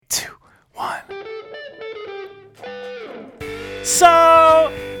So,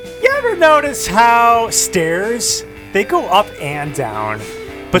 you ever notice how stairs, they go up and down,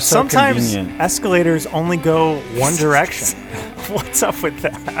 but so sometimes convenient. escalators only go one direction? What's up with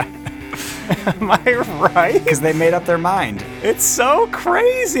that? Am I right? Because they made up their mind. It's so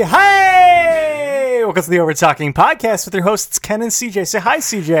crazy. Hey! Welcome to the Over Talking Podcast with your hosts, Ken and CJ. Say hi,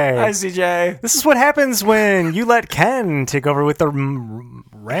 CJ. Hi, CJ. This is what happens when you let Ken take over with the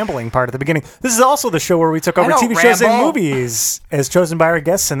rambling part at the beginning. This is also the show where we took over I don't TV shows and ramble. movies as chosen by our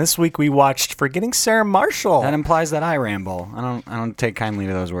guests. And this week we watched Forgetting Sarah Marshall. That implies that I ramble. I don't take kindly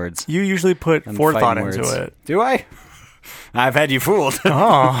to those words. You usually put And forethought fighting into words. it. Do I? I've had you fooled.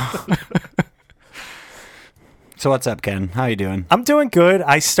 Oh, So what's up, Ken? How you doing? I'm doing good.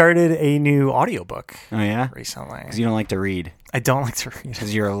 I started a new audiobook Oh, yeah? recently. Because you don't like to read. I don't like to read.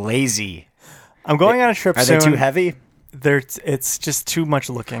 Because you're lazy. I'm going on a trip Are soon. they too heavy? It's just too much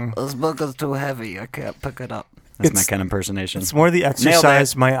looking. This book is too heavy. I can't pick it up. That's my Ken impersonation. It's more the Nailed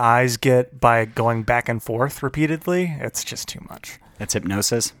exercise it. my eyes get by going back and forth repeatedly. It's just too much. That's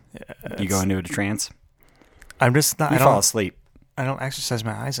hypnosis. You go into a trance. I'm just not. You fall asleep. I don't exercise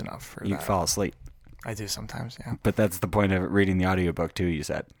my eyes enough for You that. fall asleep. I do sometimes. Yeah. But that's the point of reading the audiobook, too, you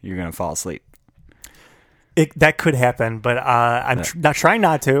said. You're going to fall asleep. That could happen, but I'm not trying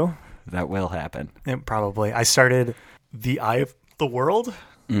not to. That will happen. Probably. I started The Eye of the World.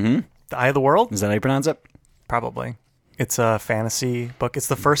 Mm-hmm. The Eye of the World. Is that how you pronounce it? Probably. It's a fantasy book. It's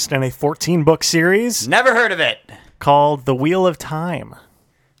the first in a 14-book series Never heard of it. called The Wheel of Time.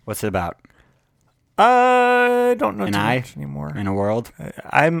 What's it about? I don't know An too eye? much anymore. In a world?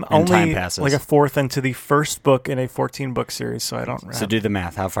 I'm And time only passes. like a fourth into the first book in a 14-book series, so I don't. So do the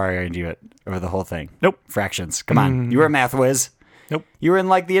math. How far are you into it? Over the whole thing? Nope. Fractions. Come on. You were a math whiz. Nope. You were in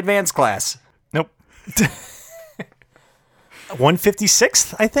like the advanced class. Nope.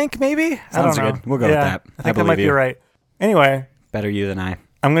 156th, I think, maybe. I Sounds don't know. good. We'll go with that. I I think that might believe be you. right. Anyway, Better you than I.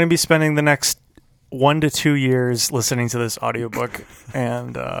 I'm going to be spending the next 1 to 2 years listening to this audiobook,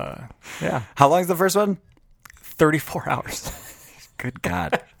 and yeah, How long's the first one? 34 hours. Good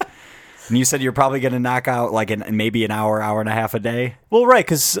God. And you said you're probably going to knock out like maybe an hour, hour and a half a day? Well, right,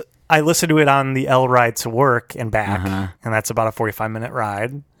 because I listen to it on the L ride to work and back, Uh-huh. and that's about a 45-minute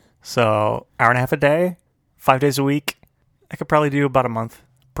ride. So, hour and a half a day, 5 days a week. I could probably do about a month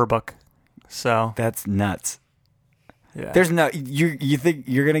per book. So, That's nuts. yeah. There's no... You think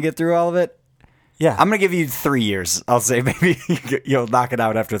you're going to get through all of it? Yeah. I'm going to give you 3 years. I'll say maybe you'll knock it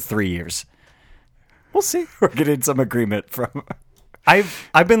out after 3 years. We'll see. We're getting some agreement from...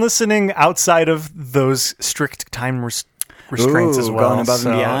 I've been listening outside of those strict time restraints as Ooh, well. going above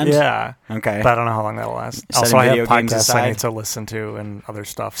and beyond? Yeah. Okay. But I don't know how long that'll last. Setting Also, I have video games podcasts I aside? need to listen to and other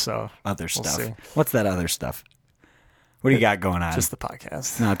stuff. So Other we'll stuff. see. What's that other stuff? What do you got going on? Just the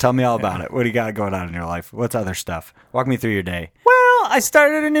podcast. No, tell me all about it. What do you got going on in your life? What's other stuff? Walk me through your day. Well, I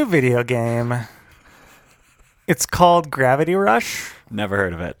started a new video game. It's called Gravity Rush. Never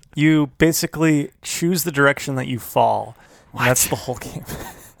heard of it. You basically choose the direction that you fall. And that's the whole game.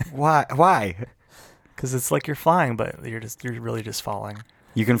 Why? Why? Because it's like you're flying, but you're really just falling.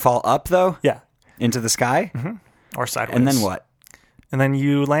 You can fall up though Yeah. into the sky, Or sideways. and then what? And then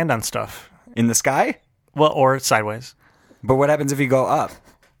you land on stuff. In the sky? Well, or sideways. But what happens if you go up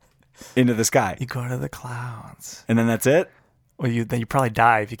into the sky? You go to the clouds. And then that's it? Well, then you probably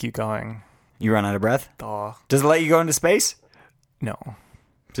die if you keep going. You run out of breath? Oh, Does it let you go into space? no.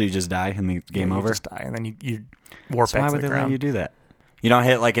 So you just die and the game You over? just die, and then you warp So why back to would the they let ground. you do that? You don't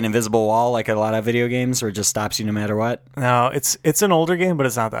hit like an invisible wall like a lot of video games, or it just stops you no matter what? No, it's an older game, but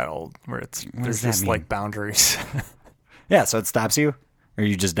it's not that old. Where there's does that just mean? like boundaries. Yeah, so it stops you, or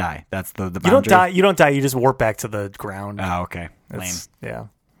you just die. That's the boundary. You don't die. You don't die. You just warp back to the ground. Oh, okay. Lame. Yeah.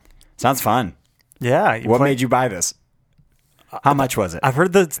 Sounds fun. Yeah. What made you buy this? How much was it? I've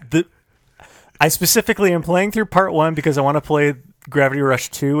heard the. I specifically am playing through part 1 because I want to play Gravity Rush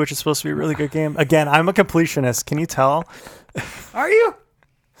 2, which is supposed to be a really good game. Again, I'm a completionist. Can you tell? Are you?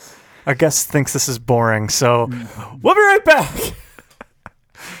 Our guest thinks this is boring, so we'll be right back.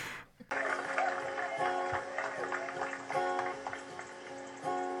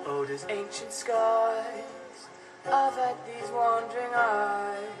 Oh, those ancient skies, I've had these wandering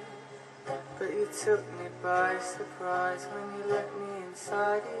eyes, but you took me by surprise when you let me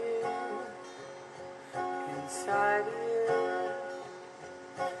inside you, inside you,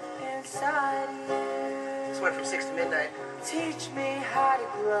 inside you. Just went from 6 to midnight. Teach me how to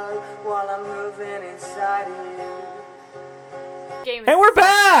grow while I'm moving inside of you. And we're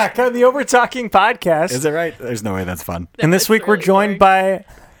back on the Over Talking Podcast. Is it right? There's no way that's fun. And this week we're joined by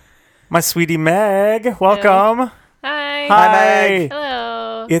my sweetie Meg. Welcome. Hi. Hi, Meg.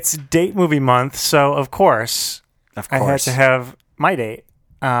 Hello. It's date movie month, so of course Of I had course. to have my date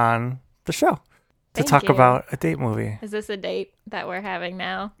on the show to Thank talk you. about a date movie. Is this a date that we're having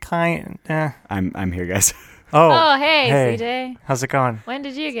now? I'm here, guys. Oh, hey, CJ. How's it going? When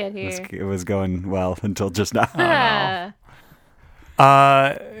did you get here? It was going well until just now.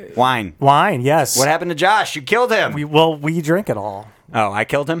 Wine. Wine, yes. What happened to Josh? You killed him. We drink it all. Oh, I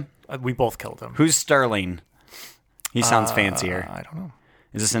killed him? We both killed him. Who's Sterling? He sounds fancier. I don't know.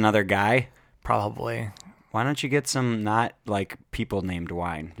 Is this another guy? Probably. Why don't you get some not like people named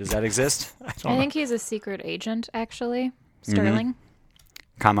wine? Does that exist? I think he's a secret agent, actually. Sterling.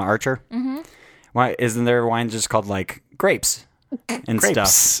 Comma Archer? Mm-hmm. Why isn't there wine just called like grapes and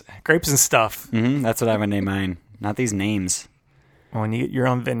stuff? Grapes and stuff. That's what I would name mine. Not these names. When you get your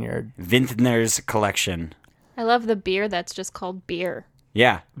own vineyard. Vintner's Collection. I love the beer that's just called beer.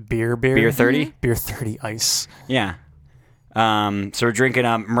 Yeah. Beer. Beer 30? Beer 30 ice. Yeah. So we're drinking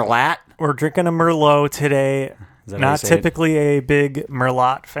a Merlot. We're drinking a Merlot today. Is that how you Not say it? typically a big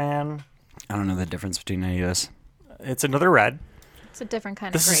Merlot fan. I don't know the difference between any of this. It's another red. It's a different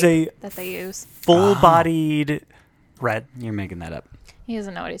kind This of is grape a- that they use. Full-bodied red. You're making that up. He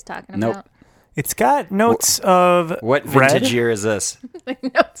doesn't know what he's talking Nope. about. It's got notes of What red. vintage year is this? Like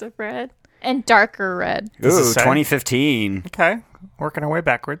notes of red. And darker red. Does it Ooh, say? 2015. Okay. Working our way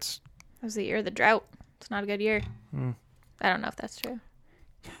backwards. It was the year of the drought. It's not a good year. I don't know if that's true.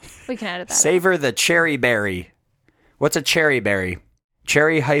 We can edit that. Savor the cherry berry. What's a cherry berry?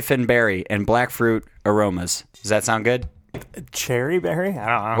 Cherry-berry and black fruit aromas. Does that sound good? Cherry berry? I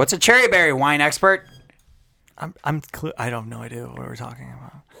don't know. What's a cherry berry, wine expert? I have no idea what we're talking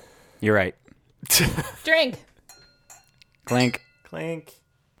about. You're right. Drink. Clink. Clink.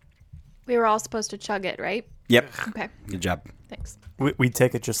 We were all supposed to chug it, right? Yep. Okay. Good job. Thanks. We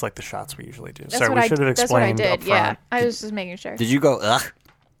take it just like the shots we usually do. That's Sorry, what we I should have That's what I explained did. up Yeah. front. I was just making sure. Did you go, ugh?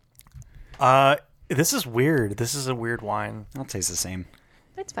 This is weird. This is a weird wine. I'll taste the same.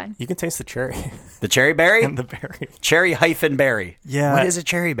 That's fine. You can taste the cherry The cherry berry? and the berry. Cherry-berry. Yeah. What is a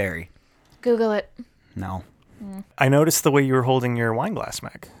cherry berry? Google it. No. I noticed the way you were holding your wine glass,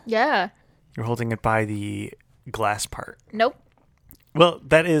 Meg. Yeah. You're holding it by the glass part. Nope. Well,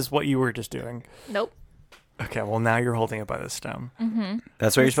 that is what you were just doing. Nope. Okay, well, now you're holding it by the stem.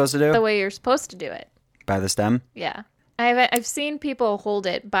 That's what you're supposed to do? The way you're supposed to do it. By the stem? Yeah. I've seen people hold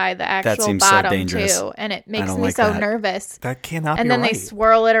it by the actual seems so bottom dangerous. too, and it makes don't me like so that. nervous. That cannot And be then right. they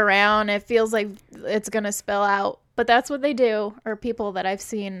swirl it around. It feels like it's gonna spill out, but that's what they do. Or people that I've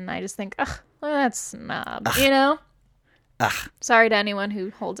seen, and I just think, ugh, well, that's snob. You know. Ugh. Sorry to anyone who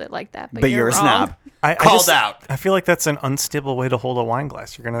holds it like that, But you're a wrong. snob. I Called just- out. I feel like that's an unstable way to hold a wine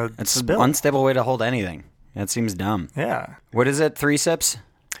glass. You're going to It's spill. an unstable way to hold anything. That seems dumb. Yeah. What is it? 3 sips?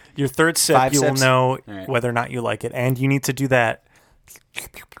 Your third sip, 5 you will sips? know All right. whether or not you like it. And you need to do that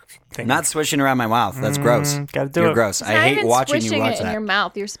thing. I'm not swishing around my mouth. That's gross. gotta do You're it. gross. It's I not hate even watching you swishing watch it in that. your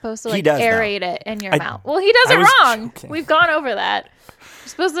mouth. You're supposed to He like does, though. aerate it in your I- mouth. Well, he does I it was wrong. joking. We've gone over that. You're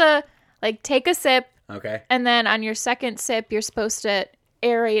supposed to like take a sip, Okay. and then on your second sip, you're supposed to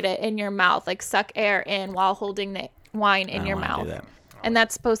aerate it in your mouth, like suck air in while holding the wine in your wanna do mouth. that. And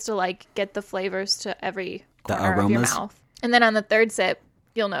that's supposed to like get the flavors to every The corner of your aromas? mouth. And then on the third sip,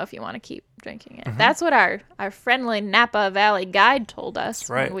 you'll know if you want to keep drinking Mm-hmm. it. That's what our friendly Napa Valley guide told us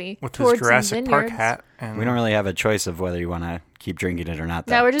Right. when we With toured his Jurassic some Park vineyards. hat. And We don't really have a choice of whether you want to keep drinking it or not,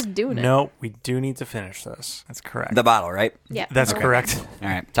 though. Now we're just doing it. No, we do need to finish this. That's correct. The bottle, right? Yeah. That's Okay. correct. All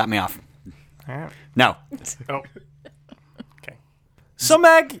right. Top me off. All right. No. Oh. Okay. So,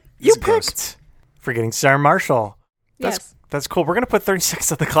 Meg, you is gross. picked Forgetting Sarah Marshall. Yes. That's cool. We're going to put 30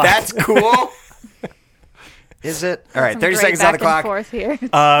 seconds on the clock. That's cool. Is it? All right. Some 30 great seconds on the back and clock. forth here.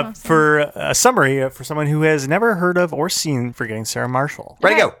 For a summary for someone who has never heard of or seen Forgetting Sarah Marshall.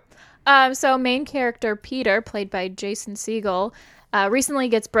 Ready to go. So main character Peter, played by Jason Segel, recently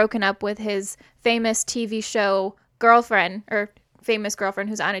gets broken up with his famous TV show girlfriend, or famous girlfriend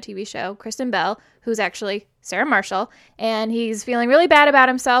who's on a TV show, Kristen Bell, who's actually Sarah Marshall, and he's feeling really bad about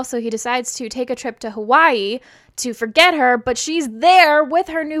himself, so he decides to take a trip to Hawaii to forget her, but she's there with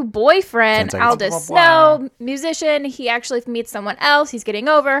her new boyfriend, 10 seconds. Aldous Blah, blah, blah. Snow, musician. He actually meets someone else. He's getting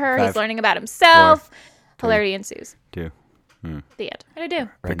over her. 5, He's learning about himself. 4, Hilarity ensues. 2. The end. What did I do?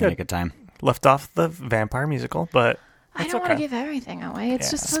 Right in the good. nick of time. Left off the vampire musical, but I that's don't want okay. to give everything away. It's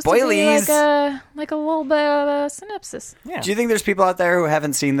Yeah. just supposed to be Spoilies. like a little bit of a synopsis. Yeah. Do you think there's people out there who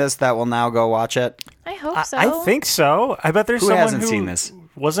haven't seen this that will now go watch it? I hope I, so. I think so. I bet there's Who someone hasn't who seen this?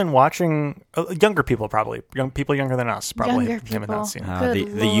 wasn't watching. Younger people, probably. People younger than us, probably Younger haven't people. not seen it.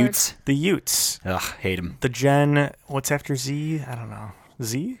 Good The Lord. Utes. The Utes. Ugh, hate them. The Gen. What's after Z? I don't know.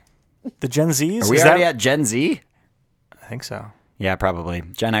 Z? The Gen Zs? Are we Is already that- at Gen Z? I think so. Yeah, probably.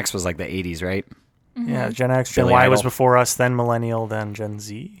 Gen X was like the 80s, right? Yeah, Gen X, Gen Billy Y Idol. was before us, then Millennial, then Gen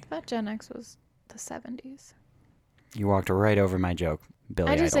Z. I thought Gen X was the 70s. You walked right over my joke, Billy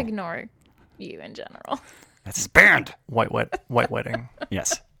I just Idol. ignore you in general. That's banned. White wedding.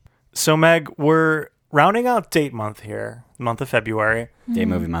 Yes. So Meg, we're rounding out date month here, month of February, Day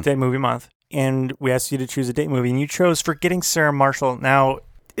movie month. date movie month, and we asked you to choose a date movie, and you chose Forgetting Sarah Marshall. Now,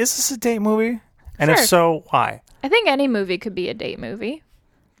 is this a date movie? And if Sure. so, why? I think any movie could be a date movie.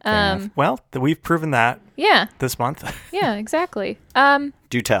 enough. Well, we've proven that Yeah, this month. yeah, exactly.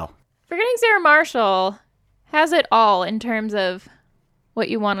 Do tell. Forgetting Sarah Marshall has it all in terms of what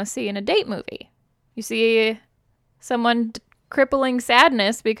you want to see in a date movie. You see someone crippling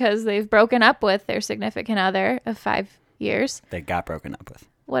sadness because they've broken up with their significant other of 5 years, They got broken up with.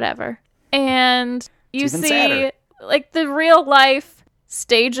 whatever. And you It's even see sadder. like the real life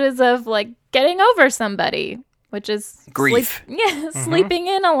stages of like getting over somebody, which is Grief. sleeping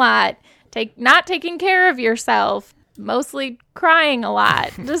in a lot, not taking care of yourself, mostly crying a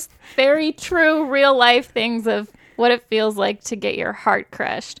lot. Just very true real life things of what it feels like to get your heart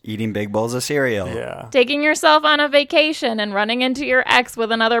crushed. Eating big bowls of cereal. Yeah. Taking yourself on a vacation and running into your ex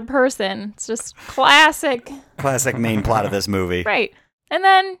with another person. It's just classic. Classic main plot of this movie. Right. And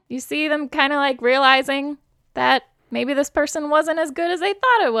then you see them kind of like realizing that maybe this person wasn't as good as they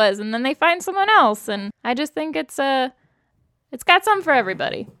thought it was, and then they find someone else. And I just think it's got some for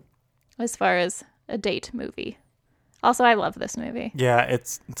everybody as far as a date movie. Also, I love this movie. Yeah,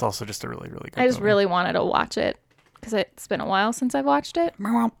 it's also just a really, really good I just movie. really wanted to watch it because it's been a while since I've watched it.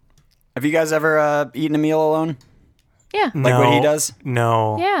 Have you guys ever eaten a meal alone? Yeah. Like what he does?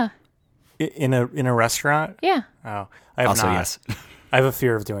 No. Yeah. In a restaurant? Yeah. Oh, I have Also, not. yes. I have a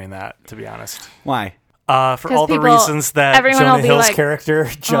fear of doing that, to be honest. Why? For 'Cause all the people- reasons that everyone Jonah will be Hill's like, character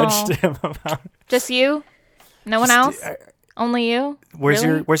judged "Oh." him about. Just you? No one else? Only you? Where's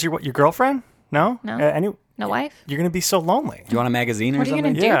Really? your girlfriend? No? No. No wife? You're going to be so lonely. Do you want a magazine or What are you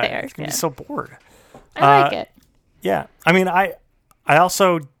something? gonna do Yeah, there? you're going to Yeah. be so bored. I like it. Yeah. I mean, I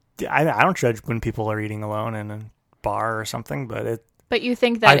also, I don't judge when people are eating alone in a bar or something, but But you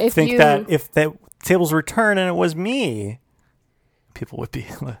think that I if think you... that if that tables were turned and it was me, people would be,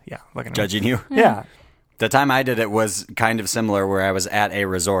 yeah, looking at me. Judging you. Yeah. The time I did it was kind of similar, where I was at a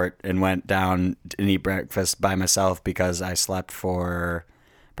resort and went down and eat breakfast by myself because I slept for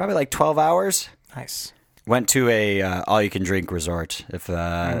probably like 12 hours. Nice. Went to a all-you-can-drink resort, if you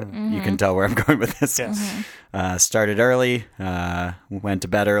can tell where I'm going with this. Yes. Started early, went to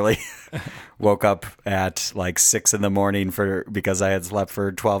bed early, woke up at like 6 in the morning because I had slept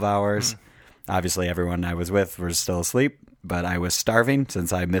for 12 hours. Obviously, everyone I was with was still asleep, but I was starving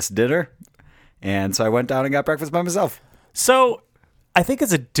since I missed dinner. And so I went down and got breakfast by myself. So I think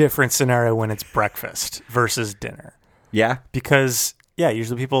it's a different scenario when it's breakfast versus dinner. Yeah? Because, yeah,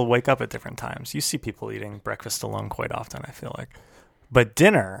 usually people wake up at different times. You see people eating breakfast alone quite often, I feel like. But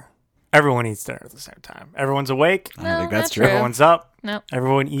dinner, everyone eats dinner at the same time. Everyone's awake. I don't think that's not true. Everyone's up. No.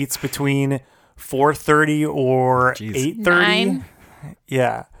 Everyone eats between 4:30 or Jeez. 8:30. 9.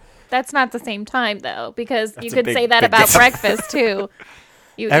 Yeah. That's not the same time, though, because you a could big- say that big about difference. breakfast, too.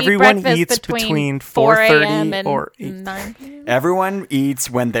 You Everyone eat breakfast eats between between 4 4:30 a.m. and or 8. 9 p.m. Everyone eats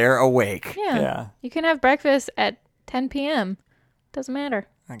when they're awake. Yeah. Yeah. You can have breakfast at 10 p.m. Doesn't matter.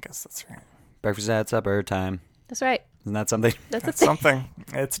 I guess that's right. Breakfast at supper time. That's right. Isn't that something? That's It's the thing. something.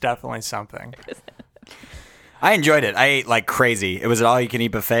 It's definitely something. I enjoyed it. I ate like crazy. It was an all-you-can-eat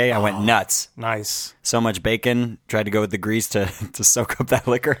buffet. I went nuts. Nice. So much bacon. Tried to go with the grease to soak up that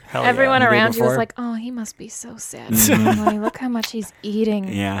liquor. Hell Everyone yeah. The day around you was before. like, oh, he must be so sad. Emily, look how much he's eating.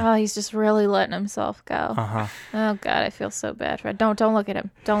 Yeah. Oh, he's just really letting himself go. Uh-huh. Oh, God, I feel so bad for it. Don't look at him.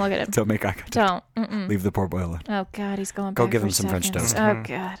 Don't look at him. Don't make eye contact. Don't. Mm-mm. Leave the poor boy alone. Oh, God, he's going Go back give for him some French seconds. toast. Oh,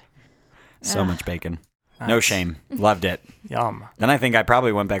 God. So Ugh. much bacon. No shame. Loved it. Yum. Then I think I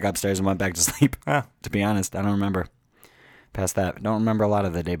probably went back upstairs and went back to sleep. Ah. To be honest, I don't remember. Past that, don't remember a lot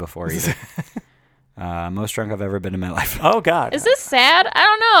of the day before either. Most drunk I've ever been in my life. Oh, God. Is this sad? I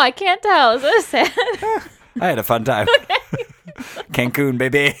don't know. I can't tell. Is this sad? I had a fun time. Cancun,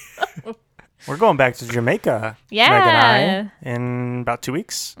 baby. We're going back to Jamaica, Yeah. Meg and I, in about 2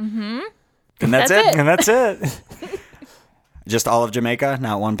 weeks. And that's, That's it. it. And that's it. Just all of Jamaica,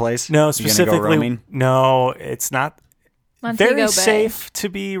 not one place. No, You specifically. gonna go roaming? No, it's not Montego very Bay. safe to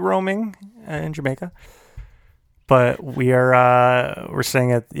be roaming in Jamaica. But we're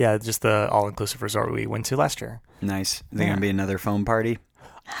staying at, just the all-inclusive resort we went to last year. Nice. Is there gonna be another foam party?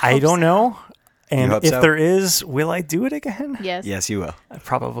 I don't know. And hope if so? there is, will I do it again? Yes. Yes, you will.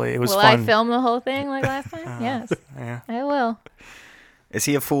 Probably. It was Will fun. I film the whole thing like last time? Yes. Yeah. I will. Is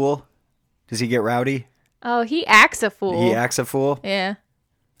he a fool? Does he get rowdy? Oh, he acts a fool. He acts a fool. Yeah.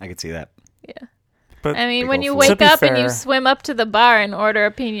 I could see that. Yeah. But I mean, Big when ol' you fool. wake To be up and you fair- swim up to the bar and order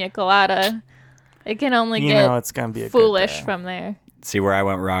a pina colada, it can only you get know it's gonna be a good foolish day. from there. See, where I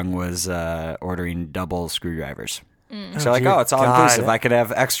went wrong was ordering double screwdrivers. Mm. So like, dear it's all God. inclusive. I could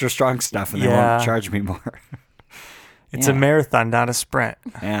have extra strong stuff, and they Yeah. won't charge me more. It's Yeah. a marathon, not a sprint.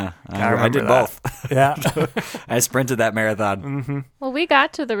 Yeah, Gotta I remember did that. both. Yeah. I sprinted that marathon. Well, we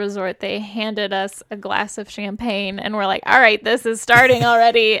got to the resort. They handed us a glass of champagne, and we're like, all right, this is starting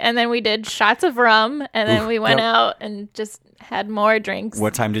already. And then we did shots of rum, and then we went Yep. out and just had more drinks.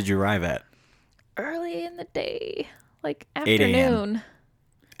 What time did you arrive at? Early in the day, like 8 a.m. afternoon.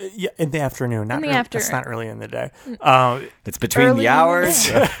 Yeah, in the afternoon. Not In the early, afternoon. That's not early in the day. It's between Early the in the hours.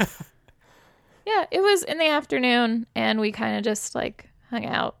 day. Yeah, it was in the afternoon, and we kind of just like hung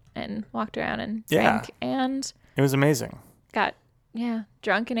out and walked around and Yeah. drank and It was amazing. got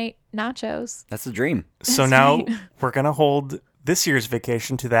drunk and ate nachos. That's the dream. So That's now right. we're gonna hold this year's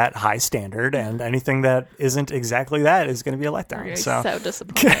vacation to that high standard, and anything that isn't exactly that is going to be a letdown. We're So, so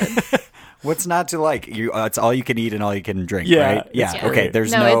disappointed. What's not to like? You, it's all you can eat and all you can drink, Yeah, right? Yeah. it's Okay. great.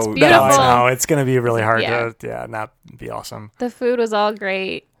 There's No, no. it's no, beautiful. I know it's going to be really hard Yeah. to not be awesome. The food was all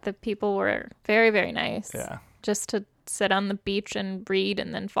great. The people were very, very nice. Yeah. Just to sit on the beach and read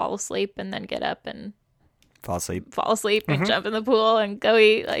and then fall asleep and then get up and Fall asleep. fall asleep Mm-hmm. and jump in the pool and go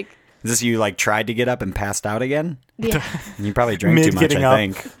eat. Like, Is this you like tried to get up and passed out again? yeah. You probably drank too Mid much. getting I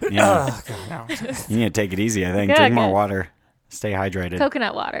up. think. Yeah. Oh, God, no. You need to take it easy. I think. Yeah, Drink more good. water. Stay hydrated.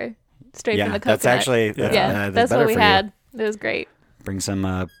 Coconut water. Straight yeah, from the coconut. that's actually that's better what we for had. It was great. You. Bring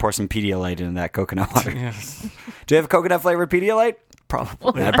some pour some Pedialyte into that coconut water. Yes. Do you have coconut flavored Pedialyte?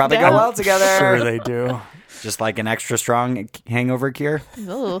 Probably. That'd probably Yeah. go well together. Sure they do. Just like an extra strong hangover cure.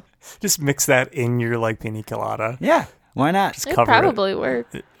 Ooh, Just mix that in your like pina colada. Yeah, why not? it Cover it. probably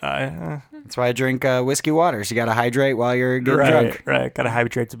worked. That's why I drink whiskey water. So you got to hydrate while you're getting Right, drunk. right. Got to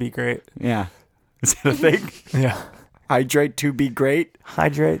hydrate to be great. Yeah, is that a thing? Yeah. Hydrate to be great.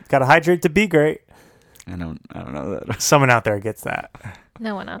 Hydrate. Got to hydrate to be great. I don't know that. Someone out there gets that.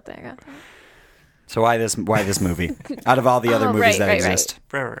 No one out there got that. So why this movie? Out of all the other Oh, movies right, that right, exist,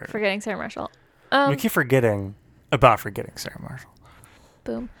 Right. Forgetting Sarah Marshall. We keep forgetting about forgetting Sarah Marshall.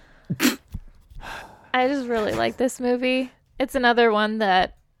 Boom. I just really like this movie. It's another one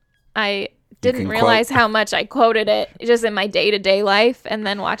that I didn't can realize quote. how much I quoted it just in my day-to-day life, and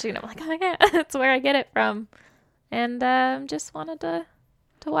then watching it, I'm like, oh yeah, that's where I get it from. And just wanted to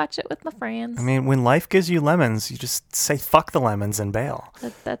watch it with my friends. I mean, when life gives you lemons, you just say fuck the lemons and bail.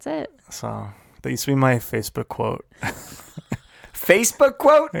 That's it. So that used to be my Facebook quote. Facebook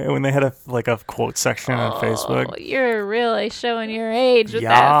quote. When they had a quote section on Oh, Facebook. you're really showing your age with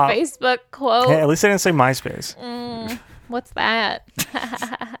Yeah. that Facebook quote. Hey, at least I didn't say MySpace. What's that?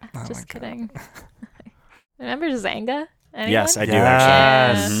 Oh Just kidding. Remember Zanga? Anyone? Yes, I do Yes.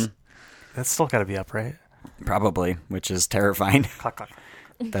 actually. Mhm. That's still got to be up, right? Probably, which is terrifying. Clack, clack.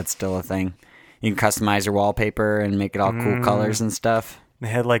 That's still a thing. You can customize your wallpaper and make it all cool colors and stuff. They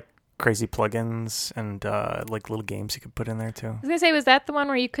had like crazy plugins and like little games you could put in there too. I was gonna say, was that the one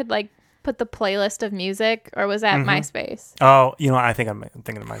where you could like put the playlist of music, or was that MySpace? Oh, you know, I think I'm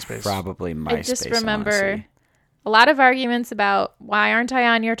thinking of MySpace. Probably MySpace. I just wanna remember say. a lot of arguments about why aren't I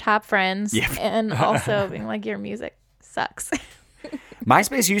on your top friends, Yeah. and also being like your music sucks.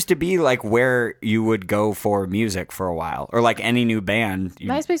 MySpace used to be like where you would go for music for a while, or like any new band.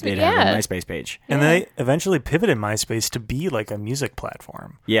 MySpace, they'd have yeah. a MySpace page. And they eventually pivoted MySpace to be like a music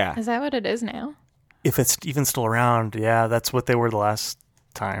platform. Yeah, Is that what it is now? If it's even still around, yeah, that's what they were the last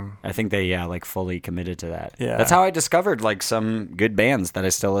time. I think they like fully committed to that. Yeah. That's how I discovered like some good bands that I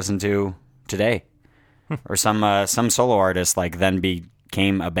still listen to today, or some solo artists like then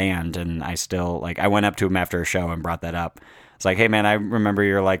became a band, and I still like I went up to him after a show and brought that up. It's like, hey man, I remember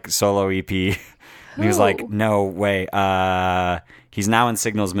your like solo EP. And he was like, Who? no way. He's now in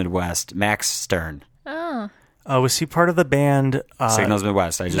Signals Midwest. Max Stern. Oh, Was he part of the band? Signals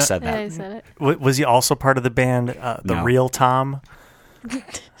Midwest. I just said yeah, that. I said it. Was he also part of the band, The No. Real Tom?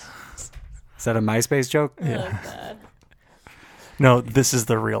 Is that a MySpace joke? Oh God. No, this is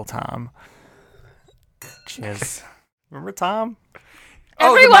the real Tom. Jeez. Remember Tom?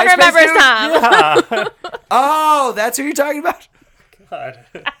 Oh, the Everyone MySpace remembers dude? Tom. Oh, that's who you're talking about? God.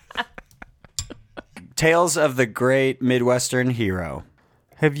 Tales of the Great Midwestern Hero.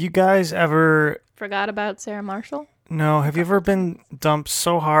 Have you guys ever... Forgot about Sarah Marshall. No, have you ever been dumped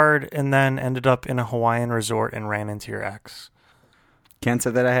so hard and then ended up in a Hawaiian resort and ran into your ex? Can't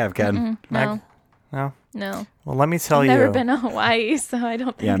say that I have, Ken. No, No? no. Well, let me tell I've you. never been to Hawaii, so I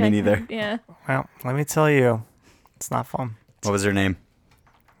don't think Yeah, me I neither. Can, yeah. Well, let me tell you. It's not fun. What was her name?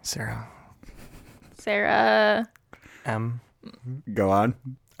 Sarah. Sarah. M. Go on.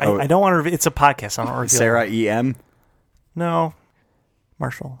 I don't want to. It's a podcast. I don't reveal. Sarah E.M. No,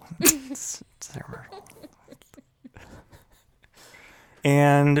 Marshall. It's Sarah Marshall.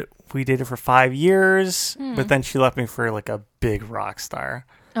 And we dated for 5 years, but then she left me for like a big rock star.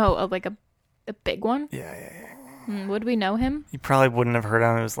 Oh, like a big one? Yeah. Would we know him? You probably wouldn't have heard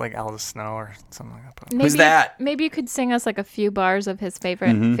of him. It was like Aldous Snow or something like that. But Maybe, Who's that? Maybe you could sing us like a few bars of his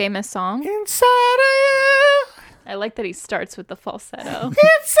favorite famous song. Inside of I like that he starts with the falsetto. you,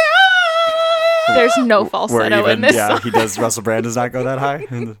 inside. There's no Where falsetto even, in this yeah, song. he does. Russell Brand does not go that high.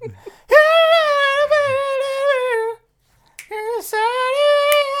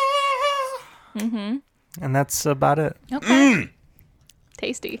 And that's about it. Okay.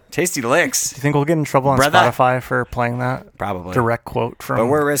 Tasty. Tasty licks. Do you think we'll get in trouble on Brother. Spotify for playing that? Probably. Direct quote from. But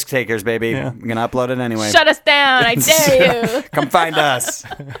we're risk takers, baby. Yeah. We're gonna upload it anyway. Shut us down. I dare you. Come find us.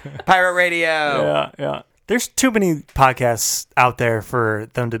 Pirate Radio. Yeah. There's too many podcasts out there for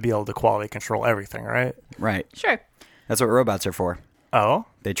them to be able to quality control everything, right? Right. Sure. That's what robots are for. Oh?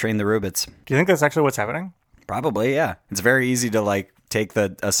 They train the Rubits. Do you think that's actually what's happening? Probably, yeah. It's very easy to like take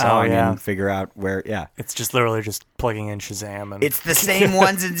a song yeah. and figure out where. Yeah. It's just literally just plugging in Shazam and It's the same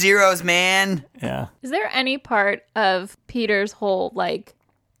ones and zeros, man. yeah. Is there any part of Peter's whole like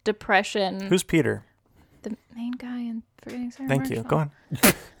depression? Who's Peter? the main guy in Forgetting Sarah Thank you. Marshall? Go on.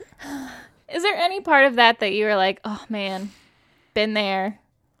 Is there any part of that you were like, oh man, been there?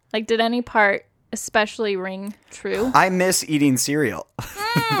 Like, did any part especially ring true? I miss eating cereal.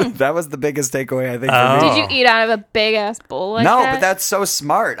 That was the biggest takeaway, I think, for Oh. me. Did you eat out of a big ass bowl like No, that? but that's so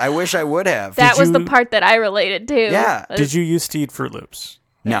smart. I wish I would have. That was the you- part that I related to. Yeah. Did you used to eat Fruit Loops?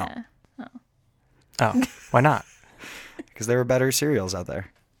 No, Yeah. Oh, why not? because there were better cereals out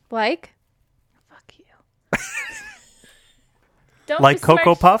there. Like? Fuck you. Don't Like besmirch-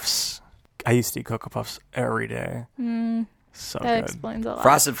 Cocoa Puffs? I used to eat Cocoa Puffs every day. So That good. explains a lot.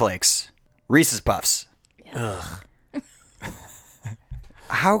 Frosted Flakes, Reese's Puffs.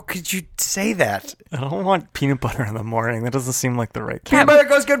 How could you say that? I don't want peanut butter in the morning. That doesn't seem like the right thing. Peanut butter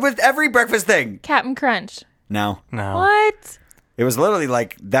goes good with every breakfast thing. Captain Crunch. No, No. What? it was literally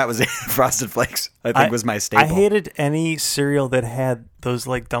like that was it. Frosted Flakes, I think, was my staple. I hated any cereal that had those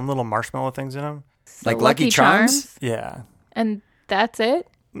like dumb little marshmallow things in them. like The Lucky Charms. Yeah. And that's it?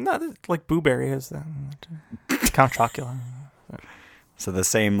 No, like Boo Berry is that. Count Chocula. So the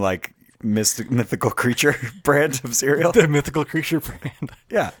same like mythical creature brand of cereal. The mythical creature brand.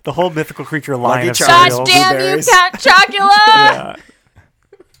 Yeah. The whole mythical creature line Lucky of Charms. cereals. Gosh damn you, blueberries. Count Chocula! Yeah.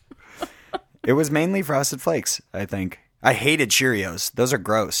 It was mainly Frosted Flakes, I think. I hated Cheerios. Those are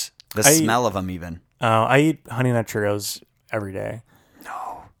gross. The I- smell of them, even. I eat Honey Nut Cheerios every day.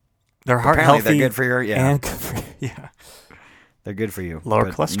 No. They're heart Apparently healthy. they're good for your- yeah. And good for, yeah. They're good for you. Lower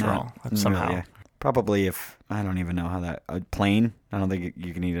but cholesterol, not somehow. really. Probably if, I don't even know how that, plain, I don't think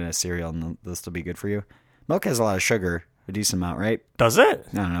you can eat it as cereal and they'll still be good for you. Milk has a lot of sugar, a decent amount, right? Does it?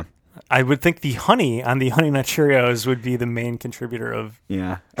 I don't know. I would think the honey on the Honey Nut Cheerios would be the main contributor of.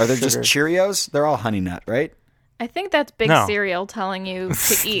 Yeah. Are there just Sugar. Cheerios? They're all Honey Nut, right? I think that's Big No. Cereal telling you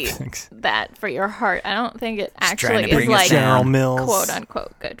to eat Thanks. that for your heart. I don't think it trying actually to is bring us like down. General Mills. quote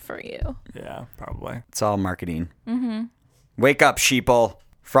unquote good for you. Yeah, probably. It's all marketing. Mm-hmm. Wake up, sheeple.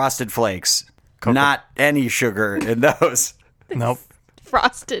 Frosted Flakes. Cocoa. Not any sugar in those. Nope.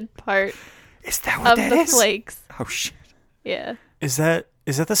 Frosted part Is that what of that the is? flakes. Oh, shit. Yeah. Is that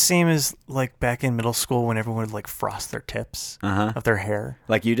the same as like back in middle school when everyone would like frost their tips of their hair?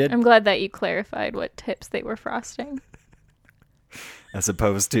 Like you did? I'm glad that you clarified what tips they were frosting. As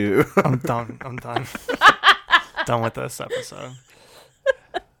opposed to... I'm done. I'm done. Done with this episode.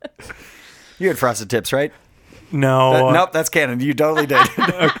 You had frosted tips, right? No. Nope, that's canon. You totally did.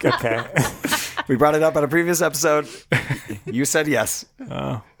 Okay. We brought it up on a previous episode. You said yes.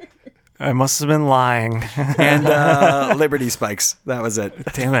 I must have been lying. And Liberty Spikes. That was it.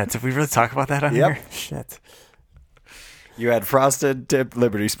 Damn it. Did we really talk about that on Yep. here? Shit. You had frosted tip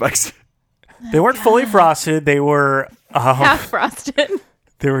Liberty Spikes. They weren't fully frosted. They were Half frosted.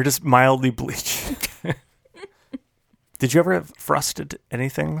 they were just mildly bleached. Did you ever have frosted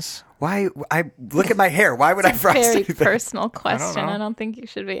anythings? Why? I look at my hair. Why would I frost Very anything? personal question. know. I don't think you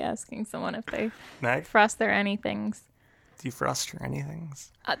should be asking someone if they Meg, frost their anythings. do you frost your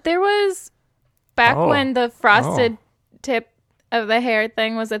anythings? There was back Oh. when the frosted tip of the hair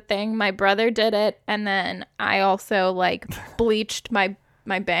thing was a thing. My brother did it, and then I also like bleached my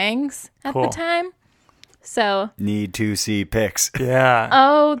bangs at Cool. the time. So, Need to see pics. Yeah.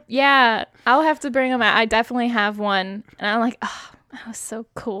 oh yeah, I'll have to bring them out. I definitely have one, and I'm like, oh, that was so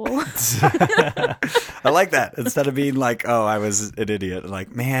cool. I like that. Instead of being like, oh, I was an idiot.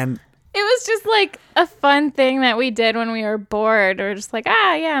 Like, man, It was just like a fun thing that we did when we were bored. We were just like,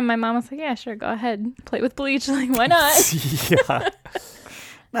 yeah. My mom was like, yeah, sure, go ahead. Play with bleach. Like, why not? Yeah,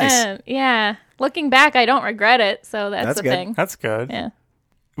 Nice. And, yeah. Looking back, I don't regret it. So that's the good. thing. that's good. Yeah.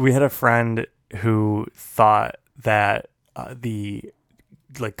 We had a friend who thought that the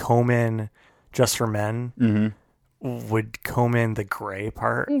like comb in just for men would comb in the gray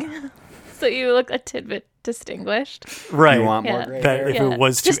part. So you look a tidbit distinguished. Right. You want Yeah. more gray that hair? if it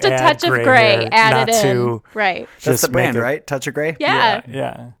was to just a add touch of gray gray hair, added not in. to Right. That's just the brand, make it- right? Touch of Gray? Yeah.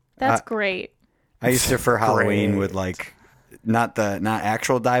 Yeah. That's great. I used to for Halloween Great. with like not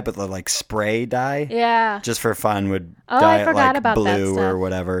actual dye, but the like spray dye. Yeah. Just for fun would Oh, dye I it forgot like about that blue or stuff.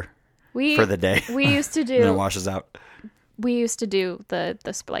 whatever We for the day. We used to and then it do washes out.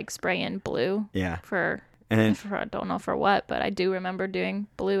 the like spray in blue Yeah. for And I don't know for what, but I do remember doing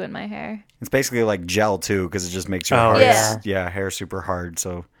blue in my hair. it's basically like gel too, because it just makes your Oh, hard, yeah. hair super hard.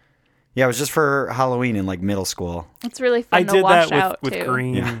 So yeah, it was just for Halloween in like middle school. It's really fun I to did wash that out with too.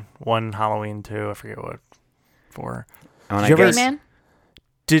 green Yeah. one Halloween too. I forget what for. And when Did you ever- guess- Man,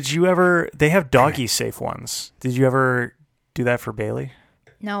 Did you ever? They have doggy safe ones. Did you ever do that for Bailey?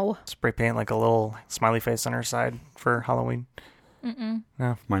 no. Spray paint like a little smiley face on her side for Halloween.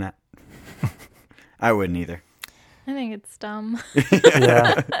 Why not? I wouldn't either. I think it's dumb.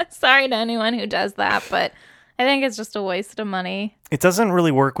 Yeah, Sorry to anyone who does that, but I think it's just a waste of money. it doesn't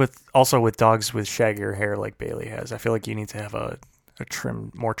really work with dogs with shaggier hair like Bailey has. I feel like you need to have a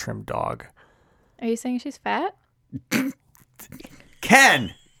more trimmed dog. Are you saying she's fat?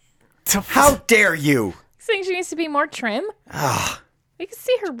 Ken, how dare you? Saying she needs to be more trim? Ah, We can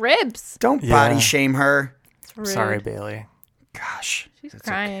see her ribs. don't Yeah. body shame her. It's rude. Sorry, Bailey. Gosh. She's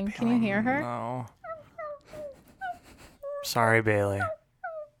crying. Can you hear her? No. Sorry, Bailey.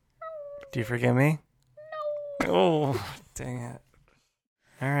 Do you forgive me? No. Oh, dang it.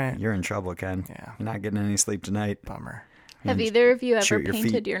 All right. You're in trouble, Ken. Yeah. You're not getting any sleep tonight. Bummer. Have either of you ever shoot your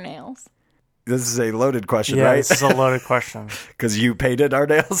painted feet. your nails? This is a loaded question, Yeah, right? this is a loaded question. Because you painted our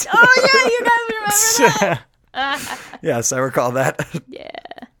nails? Oh yeah, you guys remember that? Yes, I recall that. Yeah.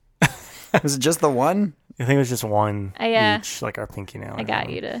 Was it just the one? I think it was just one I, each, like our pinky nail. I got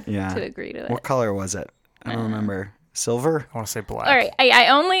you to Yeah. agree to it. What color was it? I don't remember. Silver? I want to say black. All right, I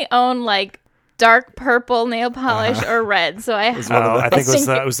only own like dark purple nail polish or red, so I one of Oh, I think those.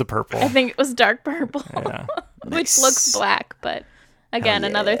 it was the purple. I think it was dark purple, Yeah. which looks black. But again,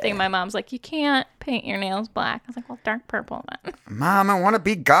 Hell another yeah. thing, my mom's like, you can't paint your nails black. I was like, well, dark purple then. Mom, I want to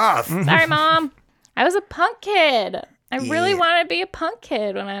be goth. Sorry, Mom. I was a punk kid. I really Yeah. wanted to be a punk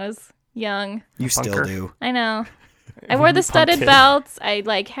kid when I was young. You still Punker. do. I know. I wore the studded kid. belts. I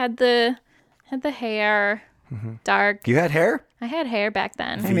like had the hair dark. You had hair? I had hair back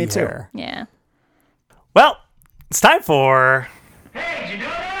then. me too. Hair. Yeah. Well, it's time for.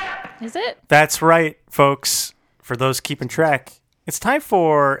 Is it? That's right, folks. For those keeping track, it's time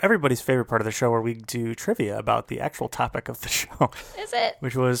for everybody's favorite part of the show where we do trivia about the actual topic of the show, Is it?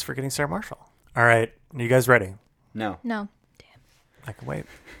 which was Forgetting Sarah Marshall. All right. Are you guys ready? No. No. I can wait.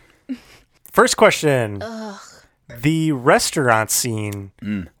 First question. The restaurant scene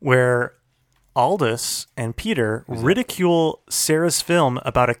where Aldous and Peter ridicule Sarah's film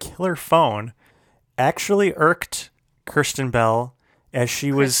about a killer phone actually irked Kirsten Bell as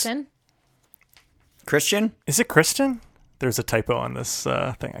she was... Kristen? Christian? Is it Kristen? There's a typo on this thing.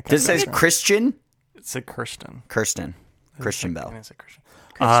 I can't Did it say remember. Christian? It said Kirsten. Christian Bell. Is it Christian?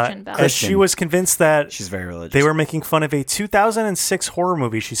 Christian Bell. As she was convinced that She's very religious. they were making fun of a 2006 horror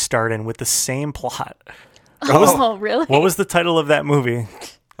movie she starred in with the same plot. Oh, really? What was the title of that movie?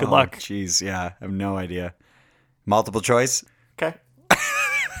 Good luck. Jeez, yeah. I have no idea. Multiple choice? Okay.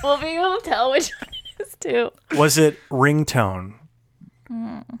 We'll be able to tell which one it is, too. Was it ringtone?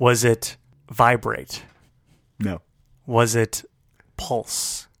 Was it vibrate? No. Was it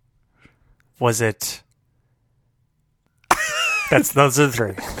pulse? Was it... Those are the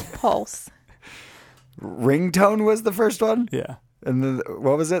three. Pulse. Ringtone was the first one? Yeah. And then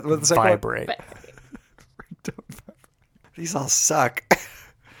what was it? What's the second one? Vibrate. These all suck.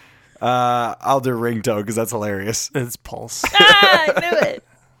 I'll do ringtone because that's hilarious. It's pulse. I knew it.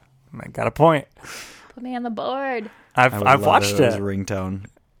 I got a point. Put me on the board. I've watched It was it. ringtone.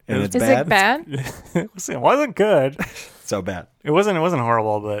 And it's Is bad? it bad? It wasn't good. So bad. It wasn't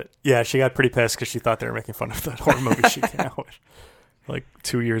horrible, but yeah, she got pretty pissed because she thought they were making fun of that horror movie she came out with like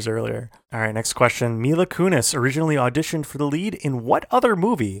 2 years earlier. All right, next question. Mila Kunis originally auditioned for the lead in what other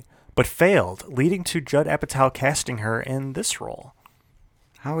movie but failed, leading to Judd Apatow casting her in this role?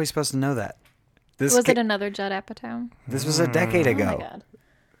 How are we supposed to know that? Was it another Judd Apatow? This was a decade Oh, ago. my God.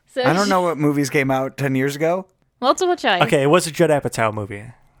 So I don't know what movies came out 10 years ago. Multiple choice. Okay, it was a Judd Apatow movie.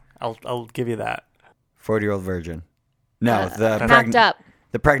 I'll give you that. 40-year-old virgin. No, the Knocked Up.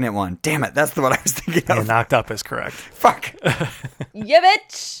 The pregnant one. Damn it, that's the one I was thinking Yeah, of. Knocked Up is correct. Fuck. Yeah,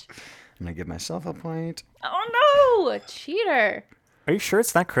 bitch. I'm gonna give myself a point. Oh no, cheater. Are you sure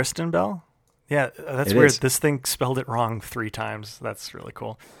it's not Kristen Bell? Yeah, that's It weird. is. This thing spelled it wrong 3 times. That's really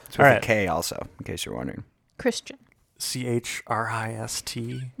cool. It's All with right. a K also, in case you're wondering. Christian.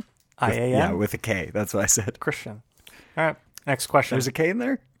 CHRISTIAN. Yeah, with a K. That's what I said. Christian. All right. Next question. There's a K in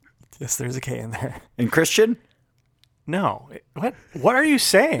there? Yes, there's a K in there. In Christian? No. What? What are you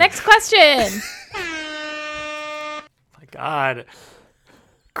saying? Next question. My God.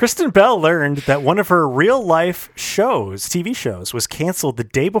 Kristen Bell learned that one of her real-life shows, TV shows, was canceled the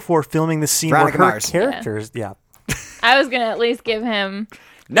day before filming the scene Veronica where her Mars. characters... Yeah. I was gonna at least give him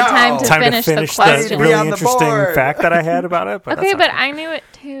No. time to Time finish to finish the question. really on the interesting board. fact that I had about it. But Okay, that's but I knew it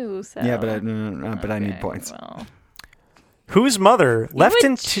too. So Yeah, but I need points. Well, whose mother you left would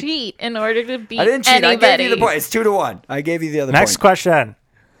in... cheat in order to beat I didn't cheat. anybody. I gave you the point. It's 2-1. I gave you the other Next point. question.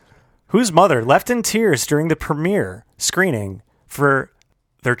 Whose mother left in tears during the premiere screening for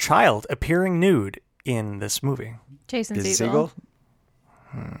their child appearing nude in this movie? Jason Is it Segel.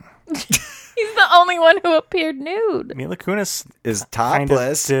 Segel? He's the only one who appeared nude. Mila Kunis Is kind of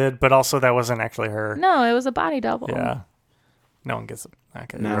topless. did, but also that wasn't actually her. No, it was a body double. Yeah. No one gets it.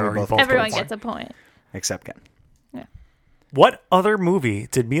 Okay, No, you're we already both- both Everyone got a gets point. a point. Except Ken. What other movie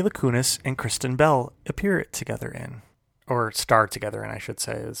did Mila Kunis and Kristen Bell appear together in? Or star together in, I should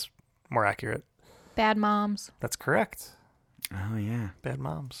say, is more accurate. Bad Moms. That's correct. Oh, yeah. Bad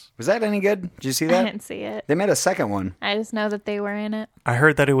Moms. Was that any good? Did you see I that? didn't see it. They made a second one. I just know that they were in it. I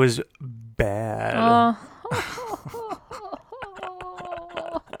heard that it was bad.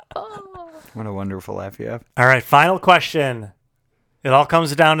 What a wonderful laugh you have. All right, final question. It all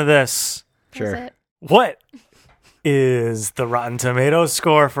comes down to this. Sure. That's it. What is the Rotten Tomatoes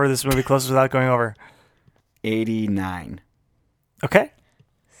score for this movie, Closest Without Going Over? 89. Okay.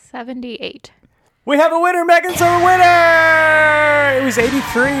 78. We have a winner. Megan's our winner. It was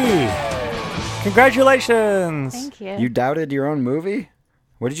 83. Congratulations. Thank you. You doubted your own movie?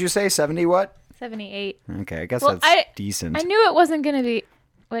 What did you say? 70 what? 78. Okay, I guess Well, that's decent. I knew it wasn't going to be,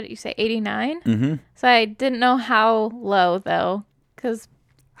 what did you say, 89? Mm-hmm. So I didn't know how low, though, because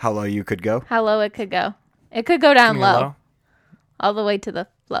How low you could go? how low it could go. It could go down Hello? low, all the way to the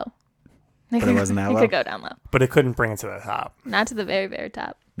low. But it wasn't that It low? could go down low. But it couldn't bring it to the top. Not to the very, very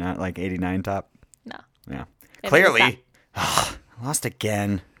top. Not like 89 top? No. Yeah. It Clearly. I lost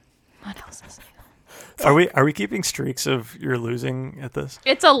again. What else is Are we keeping streaks of your losing at this?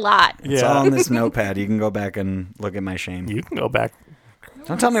 It's a lot. It's all on this notepad. You can go back and look at my shame. You can go back.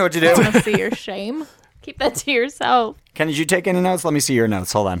 Don't tell me what to I do. want to see your shame. Keep that to yourself. Ken, did you take any notes? Let me see your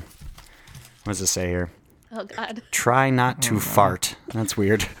notes. Hold on. What does it say here? Oh, God. Try not to fart. That's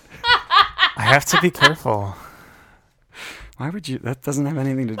weird. I have to be careful. Why would you? That doesn't have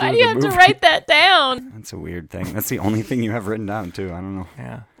anything to do Why with do you the have to movie. write that down? That's a weird thing. That's the only thing you have written down, too. I don't know.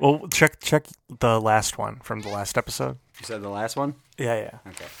 Yeah. Well, check the last one from the last episode. You said the last one? Yeah.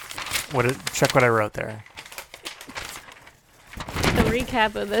 Okay. Check what I wrote there. The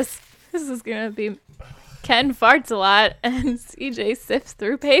recap of this is going to be Ken farts a lot and CJ sifts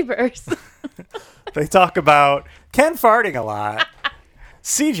through papers. They talk about Ken farting a lot.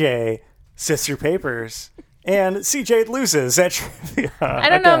 CJ sits through papers. And CJ loses at trivia. I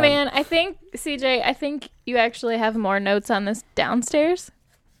don't know, again. man. I think, CJ, you actually have more notes on this downstairs.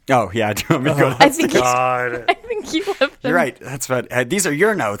 Oh, yeah. Do you want me to go I think God. I think you left them. You're right. That's what. These are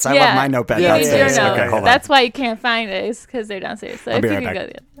your notes. I Yeah, left my notepad you need downstairs. your notes. Okay, hold on. That's why you can't find it, is because they're downstairs. So if be you right can back. go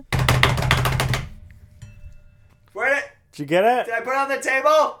the other. Where did Did you get it? I put it on the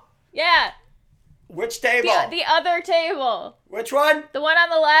table? Yeah, Which table? the other table. Which one? The one on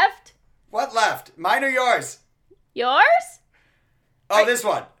the left. What left? Mine or yours? Yours? Oh, this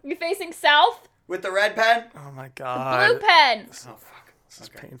one. You facing south? With the red pen? Oh my Blue God. pen. Oh, fuck. This is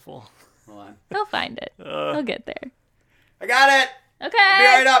painful. Hold on. They'll find it. They'll get there. I got it. Okay. Be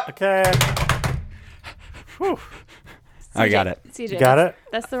right up. Okay. Whew. I got it. CJ, You got it?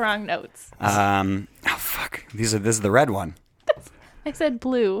 That's the wrong notes. Oh, fuck. This is the red one. I said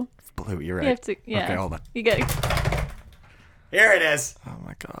blue. It's blue. You're right. You have to. Yeah. Okay, hold on. You got. Here it is. Oh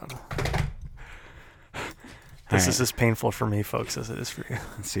my God. This is as painful for me, folks, as it is for you.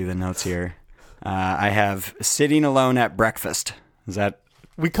 Let's see the notes here. I have sitting alone at breakfast. Is that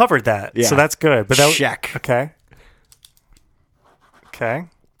We covered that, Yeah. so that's good. But that check? Okay. Okay.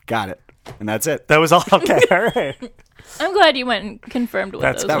 Got it. And that's it. That was all. Okay. All right. I'm glad you went and confirmed what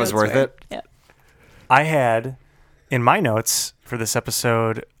That's- those that was notes worth were. it. Yeah. I had in my notes for this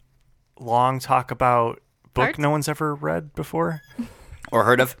episode long talk about book Art? no one's ever read before. Or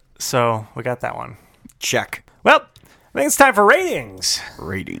heard of? So we got that one. Check. Well, I think it's time for ratings.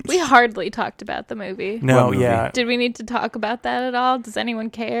 Ratings. We hardly talked about the movie. No, What movie? yeah. Did we need to talk about that at all? Does anyone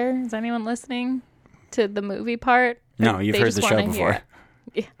care? Is anyone listening to the movie part? No, Or you've they heard just the show wanna hear before. it?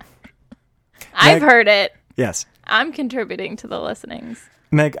 Yeah. I've heard it. Yes. I'm contributing to the listenings.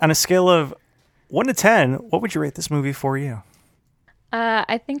 Meg, on a scale of 1 to 10, what would you rate this movie for you?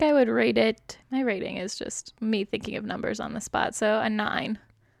 I think I would rate it. My rating is just me thinking of numbers on the spot, so a 9.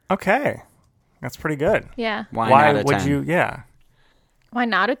 Okay. That's pretty good. Yeah. Why not a would 10? you, yeah. Why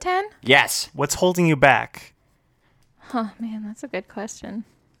not a 10? Yes. What's holding you back? Oh man, that's a good question.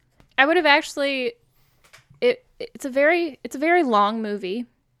 I would have actually. It's a very long movie.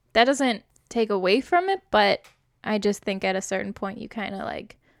 That doesn't take away from it, but I just think at a certain point you kind of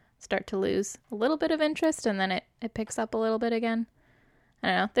like start to lose a little bit of interest, and then it picks up a little bit again. I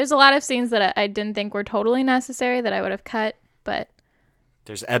don't know. There's a lot of scenes that I didn't think were totally necessary that I would have cut, but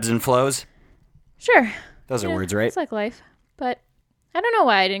There's ebbs and flows. sure. Those are Yeah, words, right? It's like life, but I don't know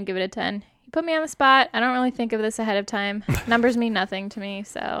why I didn't give it a 10. You put me on the spot. I don't really think of this ahead of time. Numbers mean nothing to me,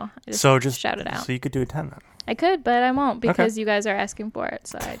 so I just shout it out. So you could do a 10 then. I could, but I won't because you guys are asking for it,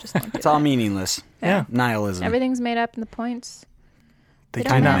 so I just won't do It's all that. meaningless. Yeah. Nihilism. Everything's made up in the points. They They do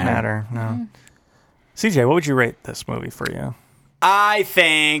don't not matter. matter. No. CJ, what would you rate this movie for you? I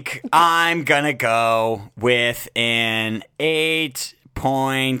think I'm going to go with an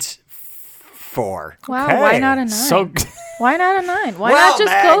 8.4. Wow, Okay. why not a 9? So, Why not a 9? Why Well, not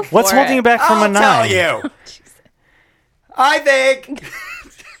just Meg, go for what's it? holding you back from a 9? I'll tell you. I think...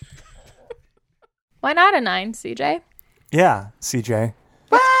 Why not a 9, CJ? Yeah, CJ.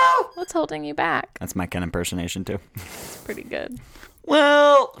 Well... What's holding you back? That's my Ken impersonation, too. It's pretty good.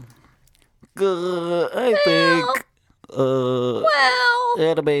 Well... I think... Well,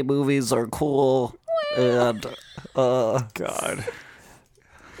 anime movies are cool. And... God.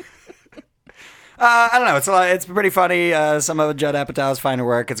 I don't know. It's pretty funny. Some of Judd Apatow's finer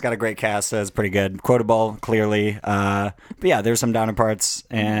work. It's got a great cast. So it's pretty good. Quotable, clearly. But yeah, there's some downer parts,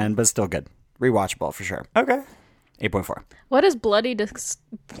 but still good. Rewatchable for sure. Okay. 8.4. what does bloody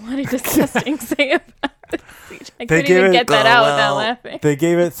disgusting say about this? CJ? I They couldn't give even it- get that out without well, laughing. They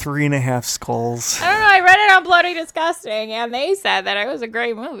gave it 3.5 skulls. I don't know. I read it on Bloody Disgusting, and they said that it was a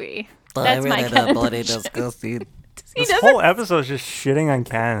great movie. That's my kind of disgusting. He This doesn't. whole episode is just shitting on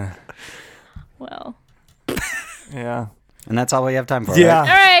Ken. Well, Yeah. And that's all we have time for, Yeah. all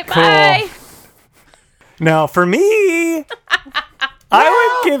right. Cool. Bye. Now, for me,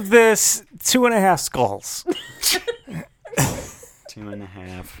 I would give this 2.5 skulls.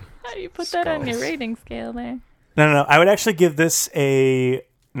 2.5. How do you put that on your Skulls. rating scale there? No. I would actually give this a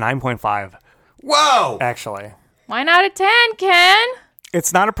 9.5, Whoa! actually. Why not a 10, Ken?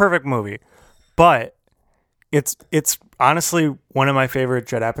 It's not a perfect movie, but it's honestly one of my favorite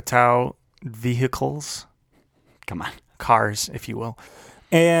Judd Apatow vehicles, Come on. cars, if you will.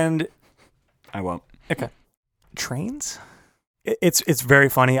 And I won't. okay, trains. It's very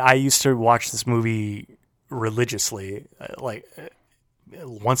funny. I used to watch this movie religiously,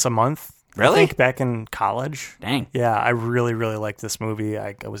 once a month. Really? I think back in college. Dang. Yeah, I really, really liked this movie.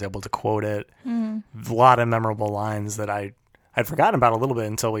 I was able to quote it. A lot of memorable lines that I'd forgotten about a little bit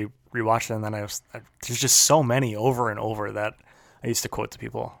until we rewatched it, and then there's just so many over and over that I used to quote to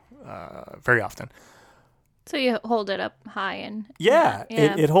people very often. So you hold it up high and Yeah,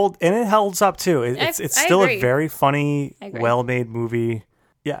 it holds up too. It's I still agree. a very funny, I agree. well-made movie.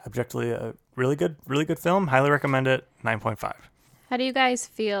 Yeah, objectively a really good film. Highly recommend it. 9.5. How do you guys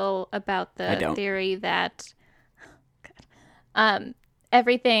feel about I the don't. theory that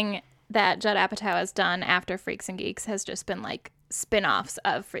everything that Judd Apatow has done after Freaks and Geeks has just been like spin-offs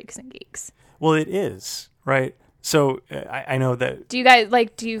of Freaks and Geeks? Well, it is right. So I know that. Do you guys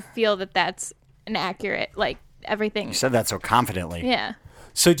do you feel that that's an accurate everything? You said that so confidently. Yeah.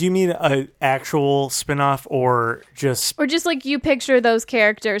 So do you mean an actual spin-off or just Or just you picture those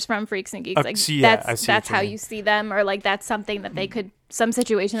characters from Freaks and Geeks, I see what that's you how mean. you see them, or that's something that they could, some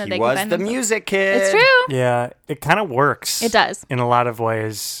situation that He they was could find the themselves- music kid. It's true. Yeah, it kind of works. It does. in a lot of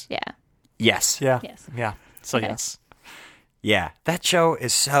ways. Yeah. Yes. Yeah. Yes. Yeah. So Okay. yes. Yeah. That show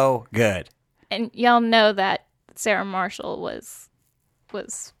is so good. And y'all know that Sarah Marshall was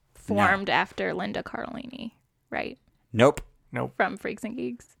formed after Linda Cardellini, right? Nope. Nope. From Freaks and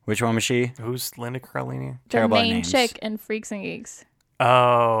Geeks. Which one was she? Who's Linda Carlini? Terrible the at main names. chick in Freaks and Geeks.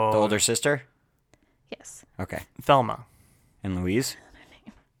 Oh, The older sister? Yes. Okay. Thelma. And Louise?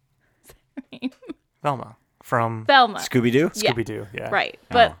 Thelma from Velma. Scooby-Doo? Yeah. Scooby Doo. Yeah. Right.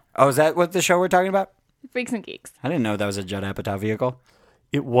 But Oh, is that what the show we're talking about? Freaks and Geeks. I didn't know that was a Judd Apatow vehicle.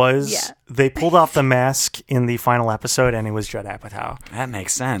 It was. Yeah. They pulled off the mask in the final episode, and it was Judd Apatow. That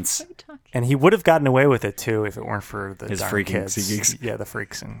makes sense. And he would have gotten away with it, too, if it weren't for the His darn freaking kids. geeks. Yeah, the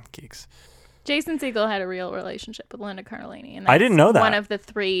freaks and geeks. Jason Segel had a real relationship with Linda Cardellini. And I didn't know that. One of the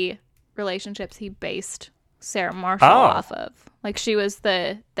 3 relationships he based Sarah Marshall Oh. off of. Like, she was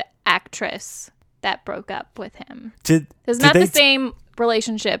the actress that broke up with him. It's not the same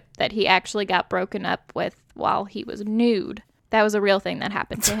relationship that he actually got broken up with while he was nude. That was a real thing that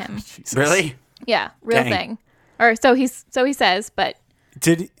happened to him. Really? Yeah, real Dang. thing. Or so he says, but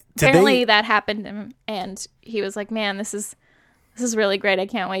Did apparently they, that happened to him, and he was like, "Man, this is really great. I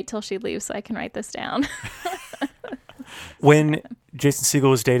can't wait till she leaves so I can write this down." when Jason Segel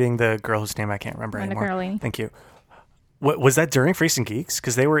was dating the girl whose name I can't remember Linda anymore. Cardellini. Thank you. What was that during Freaks and Geeks?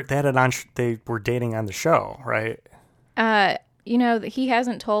 Because they had it on. They were dating on the show, right? He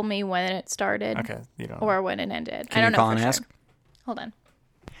hasn't told me when it started Okay, you don't. or when it ended. Can I don't you know call for and sure. ask? Hold on.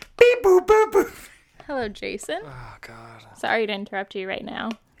 Beep boop boop boop. Hello, Jason. Oh God. Sorry to interrupt you right now.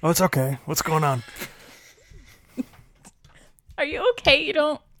 Oh, it's okay. What's going on? Are you okay? You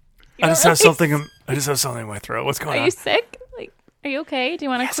don't. I just have something. I just have something in my throat. What's going Are on? you sick? Like, are you okay? Do you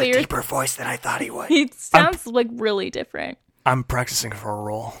want to clear? Deeper voice than I thought he would. He sounds like really different. I'm practicing for a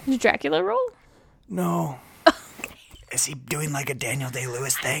role. Did Dracula roll? No, Is he doing like a Daniel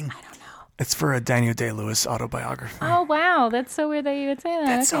Day-Lewis thing? it's for a Daniel Day-Lewis autobiography. Oh wow, that's so weird that you would say that.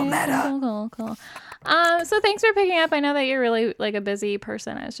 That's so meta. Cool. So thanks for picking up. I know that you're really like a busy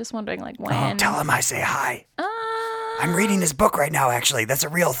person. I was just wondering like when. Tell him I say hi. Uh, I'm reading his book right now, actually. That's a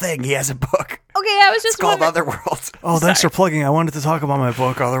real thing. He has a book. Okay, I was just It's called wondering. Otherworld. Oh, thanks for plugging. I wanted to talk about my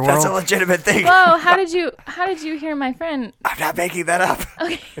book, That's a Otherworld. legitimate thing. Whoa, how did you hear my friend? I'm not making that up.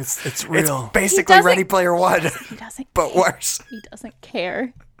 It's It's real. basically doesn't- Ready Player One, He doesn't. but worse. He doesn't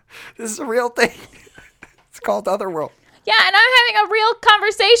care. This is a real thing. It's called Otherworld. Yeah, and I'm having a real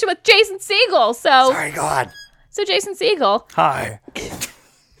conversation with Jason Segel. So, Sorry, go on. so Jason Segel, Hi.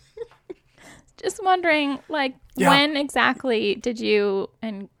 just wondering, like, Yeah. when exactly did you?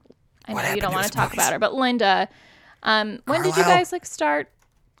 And I know What you happened don't to want his to talk puppies? about her, but Linda, when did you Carlisle? guys like start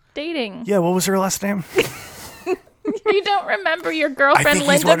dating? Yeah, what was her last name? You don't remember your girlfriend I think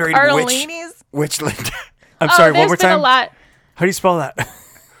he's Linda wondering Cardellini's? Which Linda? I'm sorry, one there's more been time. a lot. How do you spell that?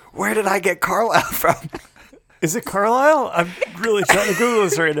 Where did I get Carlisle from? Is it Carlisle? I'm really trying to Google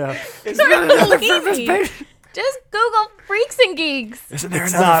this right now. Is there another Cardellini. famous person? Just Google Freaks and Geeks. Isn't there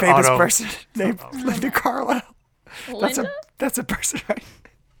It's another not famous Otto. person named Linda Carlisle? Linda? That's a person, right?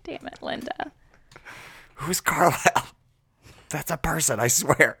 Damn it, Linda. Who's Carlisle? That's a person, I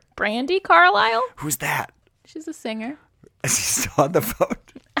swear. Brandy Carlisle? Who's that? She's a singer. Is he still on the phone?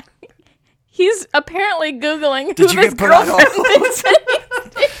 He's apparently Googling who Did you this get put on girlfriend hold? is.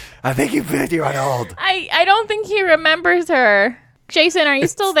 I think he put you on hold. I don't think he remembers her. Jason, are you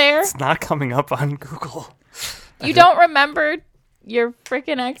still there? It's not coming up on Google. You don't remember your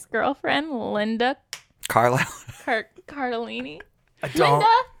freaking ex-girlfriend, Linda Carlisle? Cardellini? I don't.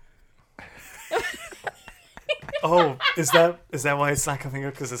 Linda? Oh, is that why it's not coming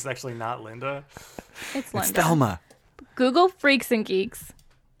up? Because it's actually not Linda. It's Linda. It's Thelma. Google Freaks and Geeks.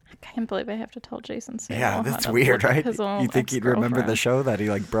 I can't believe I have to tell Jason. Segel Yeah, how that's to weird, look up right? his own You think he'd remember the ex-girlfriend. show that he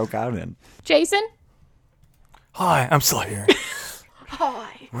like broke out in? Jason? Hi, I'm still here.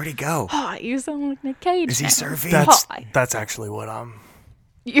 Hi. Where'd he go? Hi. You sound like Nick Cage. Is he now. surfing? Hi. That's actually what I'm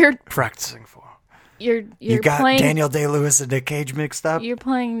You're practicing for. you're You got playing Daniel Day-Lewis and Nick Cage mixed up? You're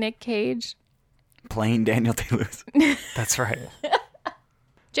playing Nick Cage. Playing Daniel Day-Lewis. That's right.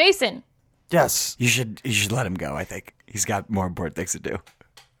 Jason, Yes. You should let him go, I think. He's got more important things to do.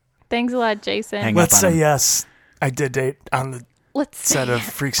 thanks a lot, Jason. Hang Let's up on say him. yes. I did date on the Let's set say of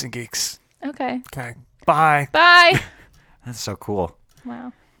it. Freaks and Geeks. Okay. Okay. Bye. Bye. That's so cool.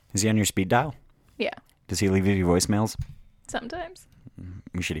 Wow. Is he on your speed dial? Yeah. Does he leave you voicemails? Sometimes.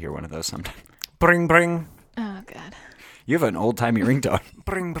 We should hear one of those sometime. Bring, bring, Oh God. You have an old-timey ringtone.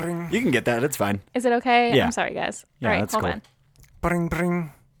 bring, bring, You can get that. It's fine. Is it okay? Yeah. I'm sorry, guys. Yeah, All right, that's hold cool. on. bring,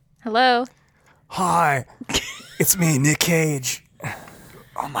 bring. Hello. Hi. It's me, Nick Cage.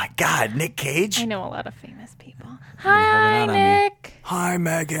 Oh my God, Nick Cage? I know a lot of famous people. holding Hi, out on me. Nick. Hi,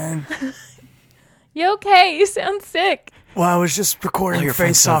 Megan. You okay? You sound sick. Well, I was just recording your friend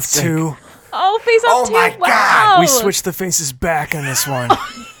Face Off sounds sick. 2. Oh, Face Off Oh 2. my Wow. God. We switched the faces back on this one.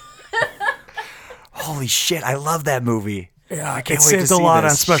 Holy shit, I love that movie. Yeah, I can't it wait to saved a see lot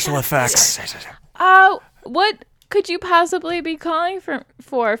this. on special effects. What could you possibly be calling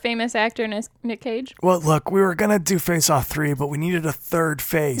for famous actor Nick Cage? Well, look, we were going to do Face Off 3, but we needed a third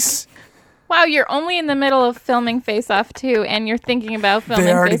face. Wow, you're only in the middle of filming Face Off 2, and you're thinking about filming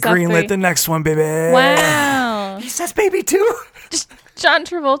They already Face Off 3. greenlit the next one, baby. Wow. He says baby too. John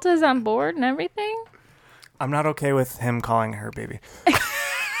Travolta's on board and everything? I'm not okay with him calling her baby.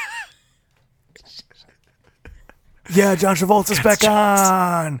 Yeah, John Travolta's back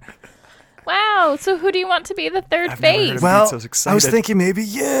on. Wow. So who do you want to be the third I've never heard face? of- Well, so excited. I was thinking maybe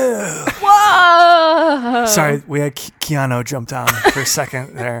you. Whoa. Sorry, we had Keanu jump down for a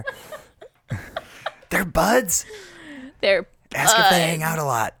second there. They're buds. They're Ask if they hang out a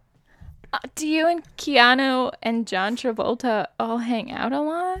lot. Do you and Keanu and John Travolta all hang out a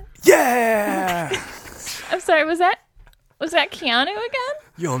lot? Yeah. I'm sorry, was that Keanu again?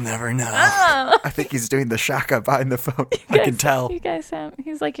 You'll never know. I think he's doing the shaka behind the phone. I can tell. You guys sound,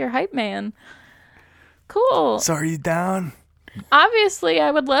 he's like your hype man. Cool. So are you down? Obviously,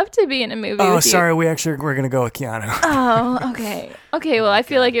 I would love to be in a movie Oh, with you. sorry. We're going to go with Keanu. Oh, okay. Okay, well, I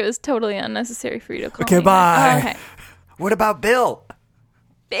feel like it was totally unnecessary for you to call Okay, me. bye. Oh, okay. What about Bill?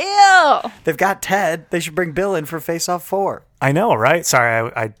 Bill! They've got Ted. They should bring Bill in for Face Off 4. I know, right?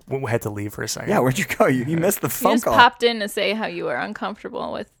 Sorry, I had to leave for a second. Yeah, where'd you go? You missed the You phone just call. popped in to say how you were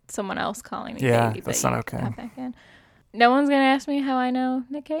uncomfortable with someone else calling me Yeah, baby. that's but not you okay. got back in. No one's going to ask me how I know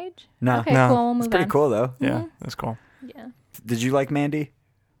Nick Cage? No. Okay, No. cool. We'll move It's pretty on. cool, though. Yeah, that's cool. Yeah. Did you like Mandy?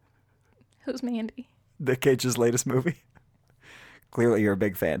 Who's Mandy? Nick Cage's latest movie? Clearly, you're a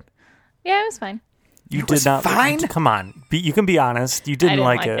big fan. Yeah, it was fine. You was did not. fine? Come on. You can be honest. You I didn't didn't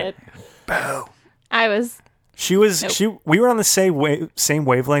like it. Boo. I was. She was. Nope. We were on the same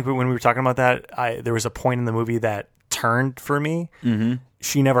wavelength, but when we were talking about that, there was a point in the movie that turned for me. Mm-hmm.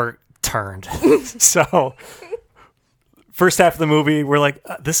 She never turned. So, first half of the movie, we're like,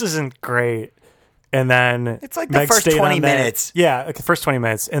 this isn't great, and then It's like the Meg first stayed 20 on that- minutes. Yeah, like the first 20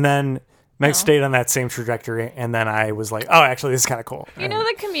 minutes, and then Meg stayed on that same trajectory, and then I was like, oh, actually, this is kind of cool. You know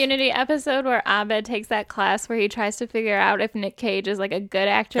the Community episode where Abed takes that class where he tries to figure out if Nick Cage is like a good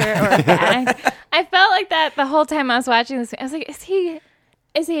actor or a bad actor? I felt like that the whole time I was watching this. I was like, is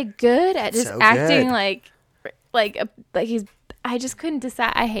he good at just So acting good. like he's? I just couldn't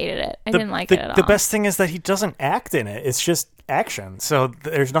decide. I hated it. I didn't like it at all. The best thing is that he doesn't act in it. It's just action. So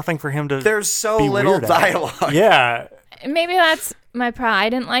there's nothing for him to. There's so be little weird at. dialogue. Yeah. Maybe that's my problem. I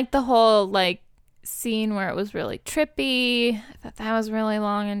didn't like the whole like scene where it was really trippy. I thought that was really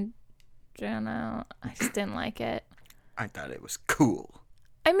long and drawn out. I just didn't like it. I thought it was cool.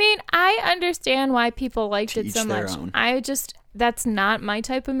 I mean, I understand why people liked To it each so their much. own. That's not my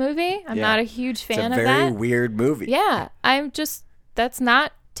type of movie. I'm Yeah. not a huge It's fan a of very that. weird movie. Yeah, that's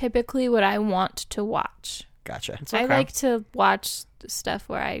not typically what I want to watch. Gotcha. I like to watch stuff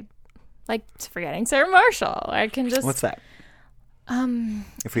where I like Forgetting Sarah Marshall. Or I can just What's that?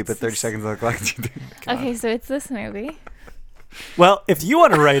 If we put 30 seconds on the clock. Okay, so it's this movie. Well, if you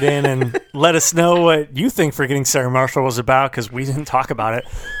want to write in and let us know what you think Forgetting Sarah Marshall was about, because we didn't talk about it,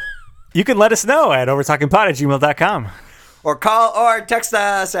 you can let us know at overtalkingpod@gmail.com. Or call or text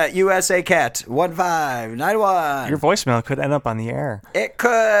us at USACat 1591. Your voicemail could end up on the air. It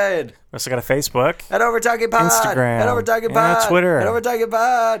could. We also got a Facebook At Overtalking Pod. Instagram. At Overtalking And Pod. Twitter. At Overtalking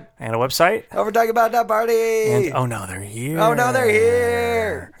Pod. and a website. Overtalkingpod.party. And oh no, they're here. Oh, no, they're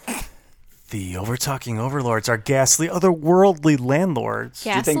here. The Overtalking Overlords are ghastly, otherworldly landlords. Do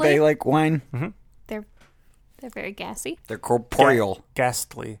you think they like wine? They're very gassy. They're corporeal.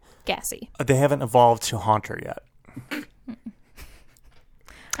 Ghastly. Gassy. They haven't evolved to haunt her yet.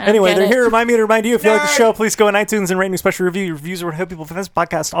 I don't Anyway, get they're it. here to remind me to remind you, if you like the Nerd. show, please go on iTunes and rate me a special review. Your reviews are what help people find this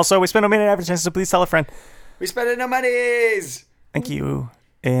podcast. Also, we spend no minute average chances, so please tell a friend. We spending no monies. Thank you.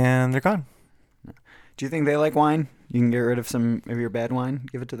 And they're gone. Do you think they like wine? You can get rid of some of your bad wine.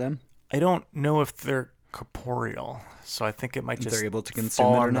 Give it to them. I don't know if they're corporeal, so I think it might If just they're able to consume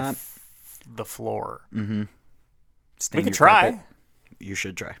fall it or on not. the floor. Stain We could your try. carpet. You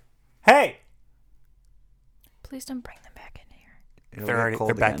should try. Hey, Please don't bring them back in here. It'll they're get already cold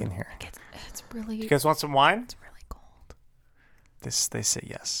they're back again. in here. It's really You guys want some wine? really cold. They say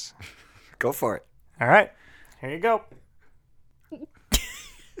yes. Go for it. All right, here you go.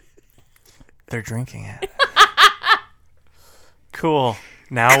 They're drinking it. Cool.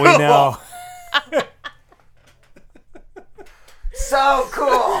 Now we know. So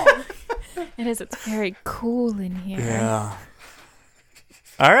cool. It is. It's very cool in here. Yeah.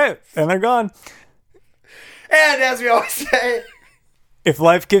 All right, and they're gone. And as we always say, If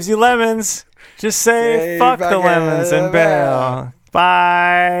life gives you lemons, just say Say fuck the fuck lemons it, and bail.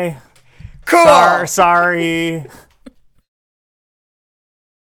 Bye. cool. Sorry.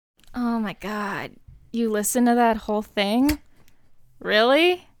 Oh my god. You listen to that whole thing?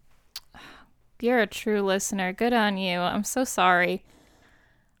 Really? You're a true listener. Good on you. I'm so sorry.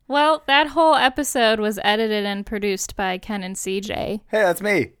 Well, that whole episode was edited and produced by Ken and CJ. Hey, that's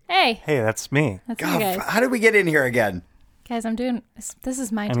me. Hey, Hey, that's me. that's you God, guys. how did we get in here again? Guys, I'm doing this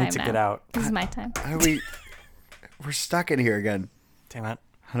is my I time need to now. get out. This is my time. How do we're stuck in here again. Damn it.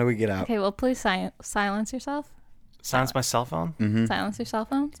 How do we get out? Okay, well, please silence yourself. Silence my cell phone? Silence your cell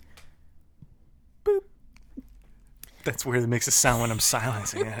phones. That's weird. It makes a sound when I'm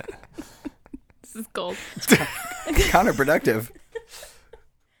silencing it. This is gold. Counterproductive.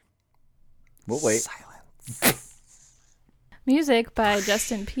 We'll wait. Silence. Music by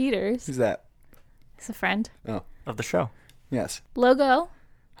Justin Peters. Who's that? He's a friend. Oh, Of the show. yes. Logo.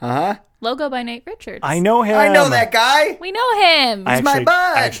 Uh-huh. Logo by Nate Richards. I know him. I know that guy. We know him. I He's my actually-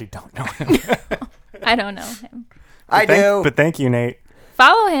 bud. I actually don't know him. I don't know him. I do. But thank you, Nate.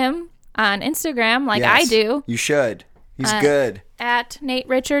 Follow him on Instagram like I Yes, do You should. He's good. at Nate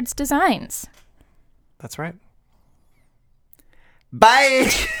Richards Designs. That's right. Bye.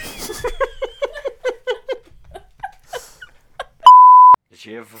 Did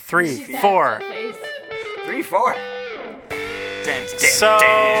she have 3, 4. 3, 4? So,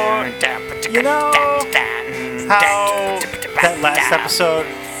 you know how that last episode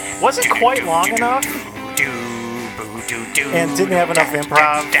wasn't quite long enough and didn't have enough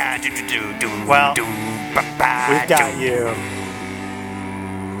improv? Well, we've got you.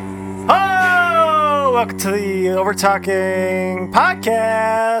 Oh, welcome to the Over Talking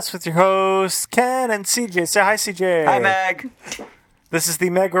podcast with your hosts, Ken and CJ. Say hi, CJ. Hi, Meg. This is the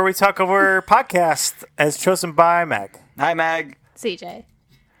Meg where we talk over podcast as chosen by Meg. Hi, Meg. CJ.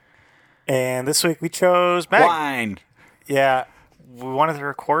 And this week we chose Meg. Wine. Yeah, we wanted to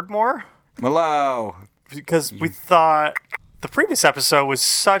record more Hello. because we thought the previous episode was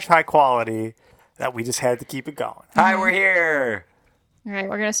such high quality that we just had to keep it going. Hi, we're here. All right,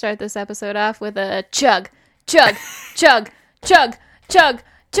 we're going to start this episode off with a chug, chug, chug, chug, chug,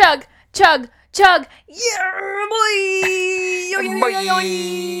 chug, chug, chug. Yeah, boy.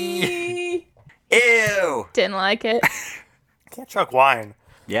 Ew. Didn't like it. Can't chug wine.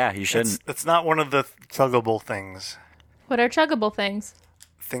 Yeah, you shouldn't. It's not one of the chuggable things. What are chuggable things?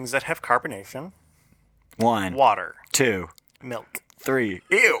 Things that have carbonation, 1, water, 2, milk, 3.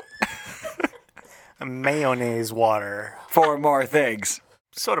 Ew. mayonnaise, water, 4 more things.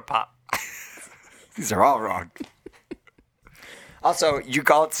 soda pop. These are all wrong. Also, you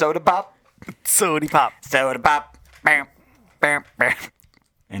call it soda pop? Soda pop. Soda pop. Bam, bam, bam.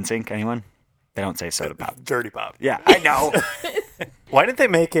 NSYNC, anyone? They don't say soda pop. Dirty pop. Yeah, I know. Why didn't they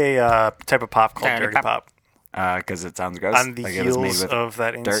make a type of pop called Dirty dirty pop. pop? Because it sounds gross. On the Like it was made heels with of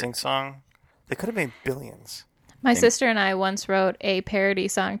that dirt. NSYNC song? They could have made billions. My sister and I once wrote a parody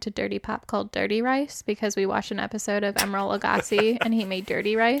song to Dirty Pop called Dirty Rice because we watched an episode of Emeril Lagasse and he made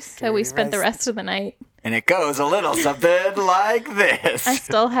dirty rice. So we Dirty spent the rice. rest of the night. And it goes a little something like this. I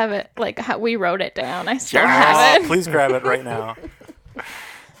still have it, like how we wrote it down. I still Yes. have Oh, it. please grab it right now.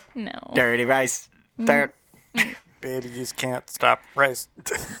 No. Dirty rice. Dirt. Baby, you just can't stop rice.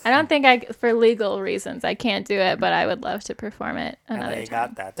 I don't think for legal reasons, I can't do it, but I would love to perform it And another they time.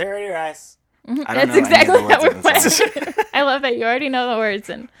 got that dirty rice. I don't That's know any exactly of the how words we're of the song. playing. I love that you already know the words.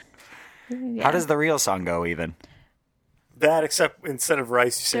 And yeah. How does the real song go even? That, except instead of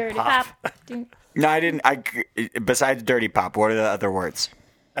rice, you say Dirty pop. Pop? Do No, I didn't. Besides dirty pop, what are the other words?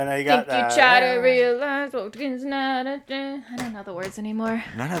 And now you think got you try to realize what is not a thing. I don't know the words anymore.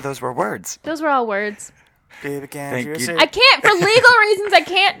 None of those were words. Those were all words. Baby, can't Thank you you. see? I can't, for legal reasons, I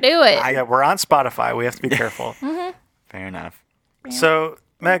can't do it. Yeah, we're on Spotify. We have to be careful. Fair enough. So,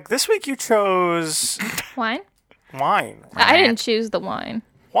 Meg, this week you chose Wine? wine. I didn't choose the wine.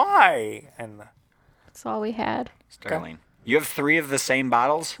 Why? And That's all we had. Sterling. You have 3 of the same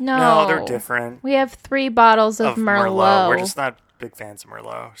bottles? No, no, they're different. We have 3 bottles of Merlot. We're just not big fans of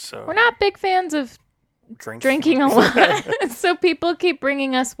Merlot. So We're not big fans of drinking a lot. lot. So people keep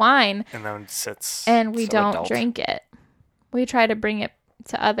bringing us wine And then sits. and we So don't adult. drink it. We try to bring it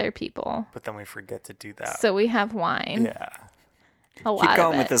to other people. But then we forget to do that. So we have wine. Yeah. A lot Keep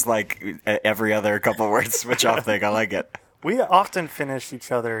going of with it. this like every other couple words switch off thing. I like it. We often finish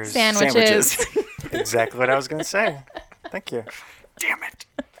each other's Sandwiches. Exactly what I was going to say. Thank you. Damn it.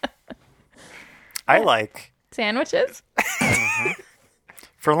 I like, Sandwiches?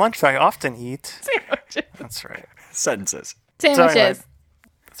 for lunch, I often eat. Sandwiches. That's right. Sentences. Sandwiches. anyway.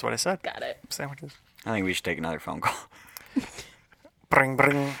 That's what I said. Got it. Sandwiches. I think we should take another phone call. Bring,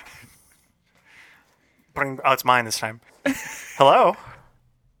 bring. Bring. Oh, it's mine this time. Hello?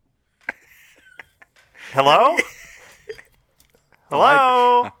 Hello?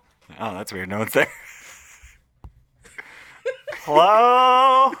 Hello? Oh, that's weird. No one's there.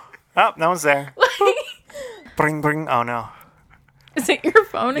 Hello? Oh, no one's there. Bring, bring. Oh, no. Is it your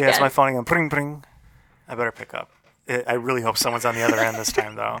phone again? Yeah, it's my phone again. Bring, bring. I better pick up. I really hope someone's on the other end this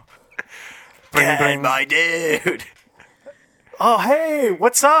time, though. Bring, Ken, bring. my dude. Oh, hey,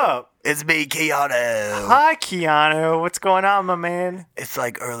 what's up? It's me, Keanu. Hi, Keanu. What's going on, my man? It's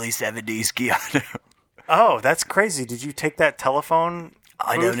like early 70s Keanu. Oh, that's crazy. Did you take that telephone?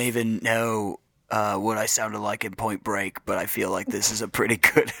 I booth? don't even know what I sounded like in Point Break, but I feel like this is a pretty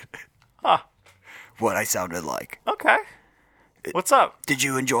good what I sounded like. Okay. What's up? Did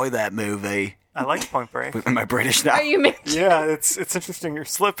you enjoy that movie? I like Point Break. Am I British now? Are you making Yeah, it's interesting. You're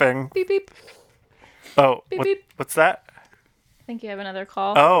slipping. beep beep? Oh, Beep, beep. what's that? I think you have another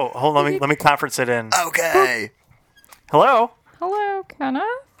call. Oh, hold on. Let me conference it in. Okay. Hello. Hello, Kenneth.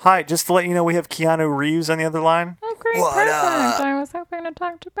 Hi. Just to let you know, we have Keanu Reeves on the other line. Oh, great, What perfect. up? I was hoping to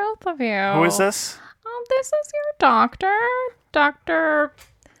talk to both of you. Who is this? This is your doctor, Dr.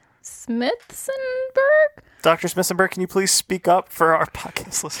 Smithsenberg. Dr. Smissenberg, can you please speak up for our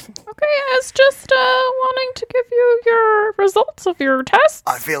podcast listeners? Okay, I was just wanting to give you your results of your tests.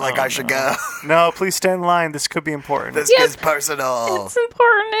 I feel like I should go. No, please stay in line. This could be important. This Yes. is personal. It's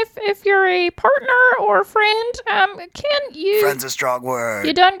important if you're a partner or friend. Can you? Friend's a strong word.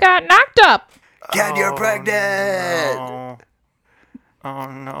 You done got knocked up. Ken, you're pregnant. Oh. Oh,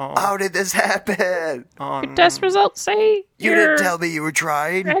 no. How did this happen? Oh, Your test results say You your didn't tell me you were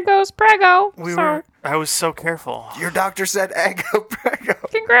trying. Ego's prego. I was so careful. Your doctor said ego prego.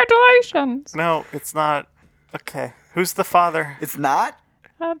 Congratulations. No, it's not. Okay. Who's the father? It's not?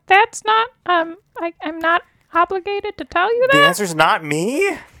 That's not. I'm not obligated to tell you The that. answer's not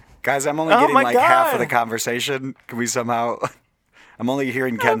me? Guys, I'm only Oh getting my like half of God. the conversation. Can we somehow... I'm only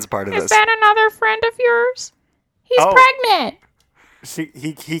hearing Ken's part of Is this. that another friend of yours? He's Oh. pregnant.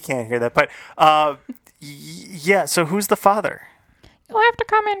 He can't hear that. But, yeah, so who's the father? You'll have to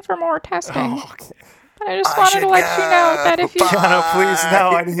come in for more testing. Oh, okay. But I just I wanted should to let you know that if you Keanu, please,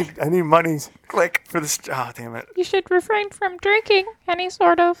 no, I need money Click. for this. Oh, damn it. you should refrain from drinking any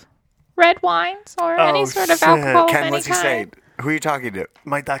sort of red wines or Oh, any sort of shit. alcohol of Ken, any what's he kind. saying? Who are you talking to?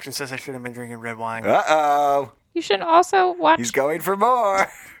 My doctor says I shouldn't have been drinking red wine. Uh-oh. You should also watch. He's going for more.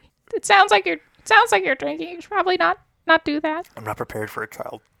 It sounds like you're drinking. You should probably not do that. I'm not prepared for a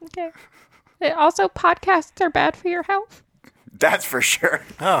child. Okay. Also, podcasts are bad for your health. That's for sure.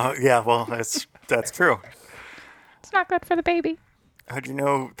 Oh, yeah, well, that's true. It's not good for the baby. How'd you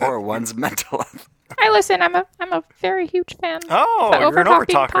know that? Or one's mental health. Hey, listen, I'm a very huge fan. Oh, of the you're an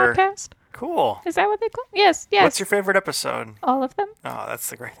Overtalking overtalker. podcast. Cool. Is that what they call? Yes. What's your favorite episode? All of them. Oh, that's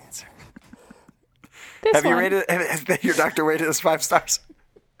the great answer. This Have you one. rated... Has your doctor rated us 5 stars?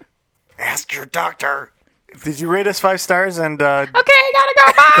 Ask your doctor. Did you rate us 5 stars? And Okay, I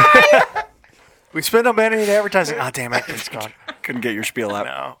gotta go. Bye. we spent no money in advertising. Oh, damn it. It's gone. Couldn't get your spiel out.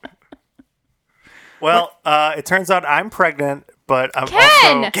 No. Well, it turns out I'm pregnant, but I'm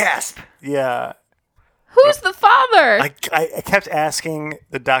Ken! also... Gasp. Yeah. Who's the father? I kept asking.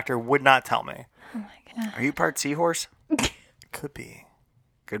 The doctor would not tell me. Are you part seahorse? Could be.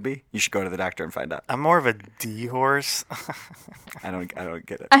 Could be. You should go to the doctor and find out. I'm more of a D horse. I don't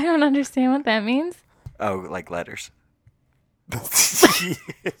get it. I don't understand what that means. Oh, like letters.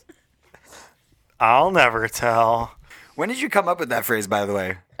 I'll never tell. When did you come up with that phrase, by the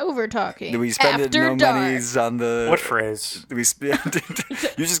way? Over talking. Do we spend it no monies on the... What phrase? Do we spend...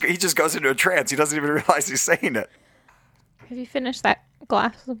 He just goes into a trance. He doesn't even realize he's saying it. Have you finished that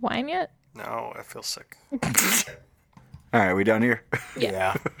glass of wine yet? No, I feel sick. All right, we done here?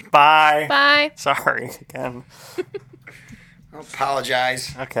 Yeah. Bye. Bye. Sorry again. I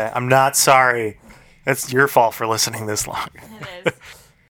apologize. Okay, I'm not sorry. It's your fault for listening this long. It is.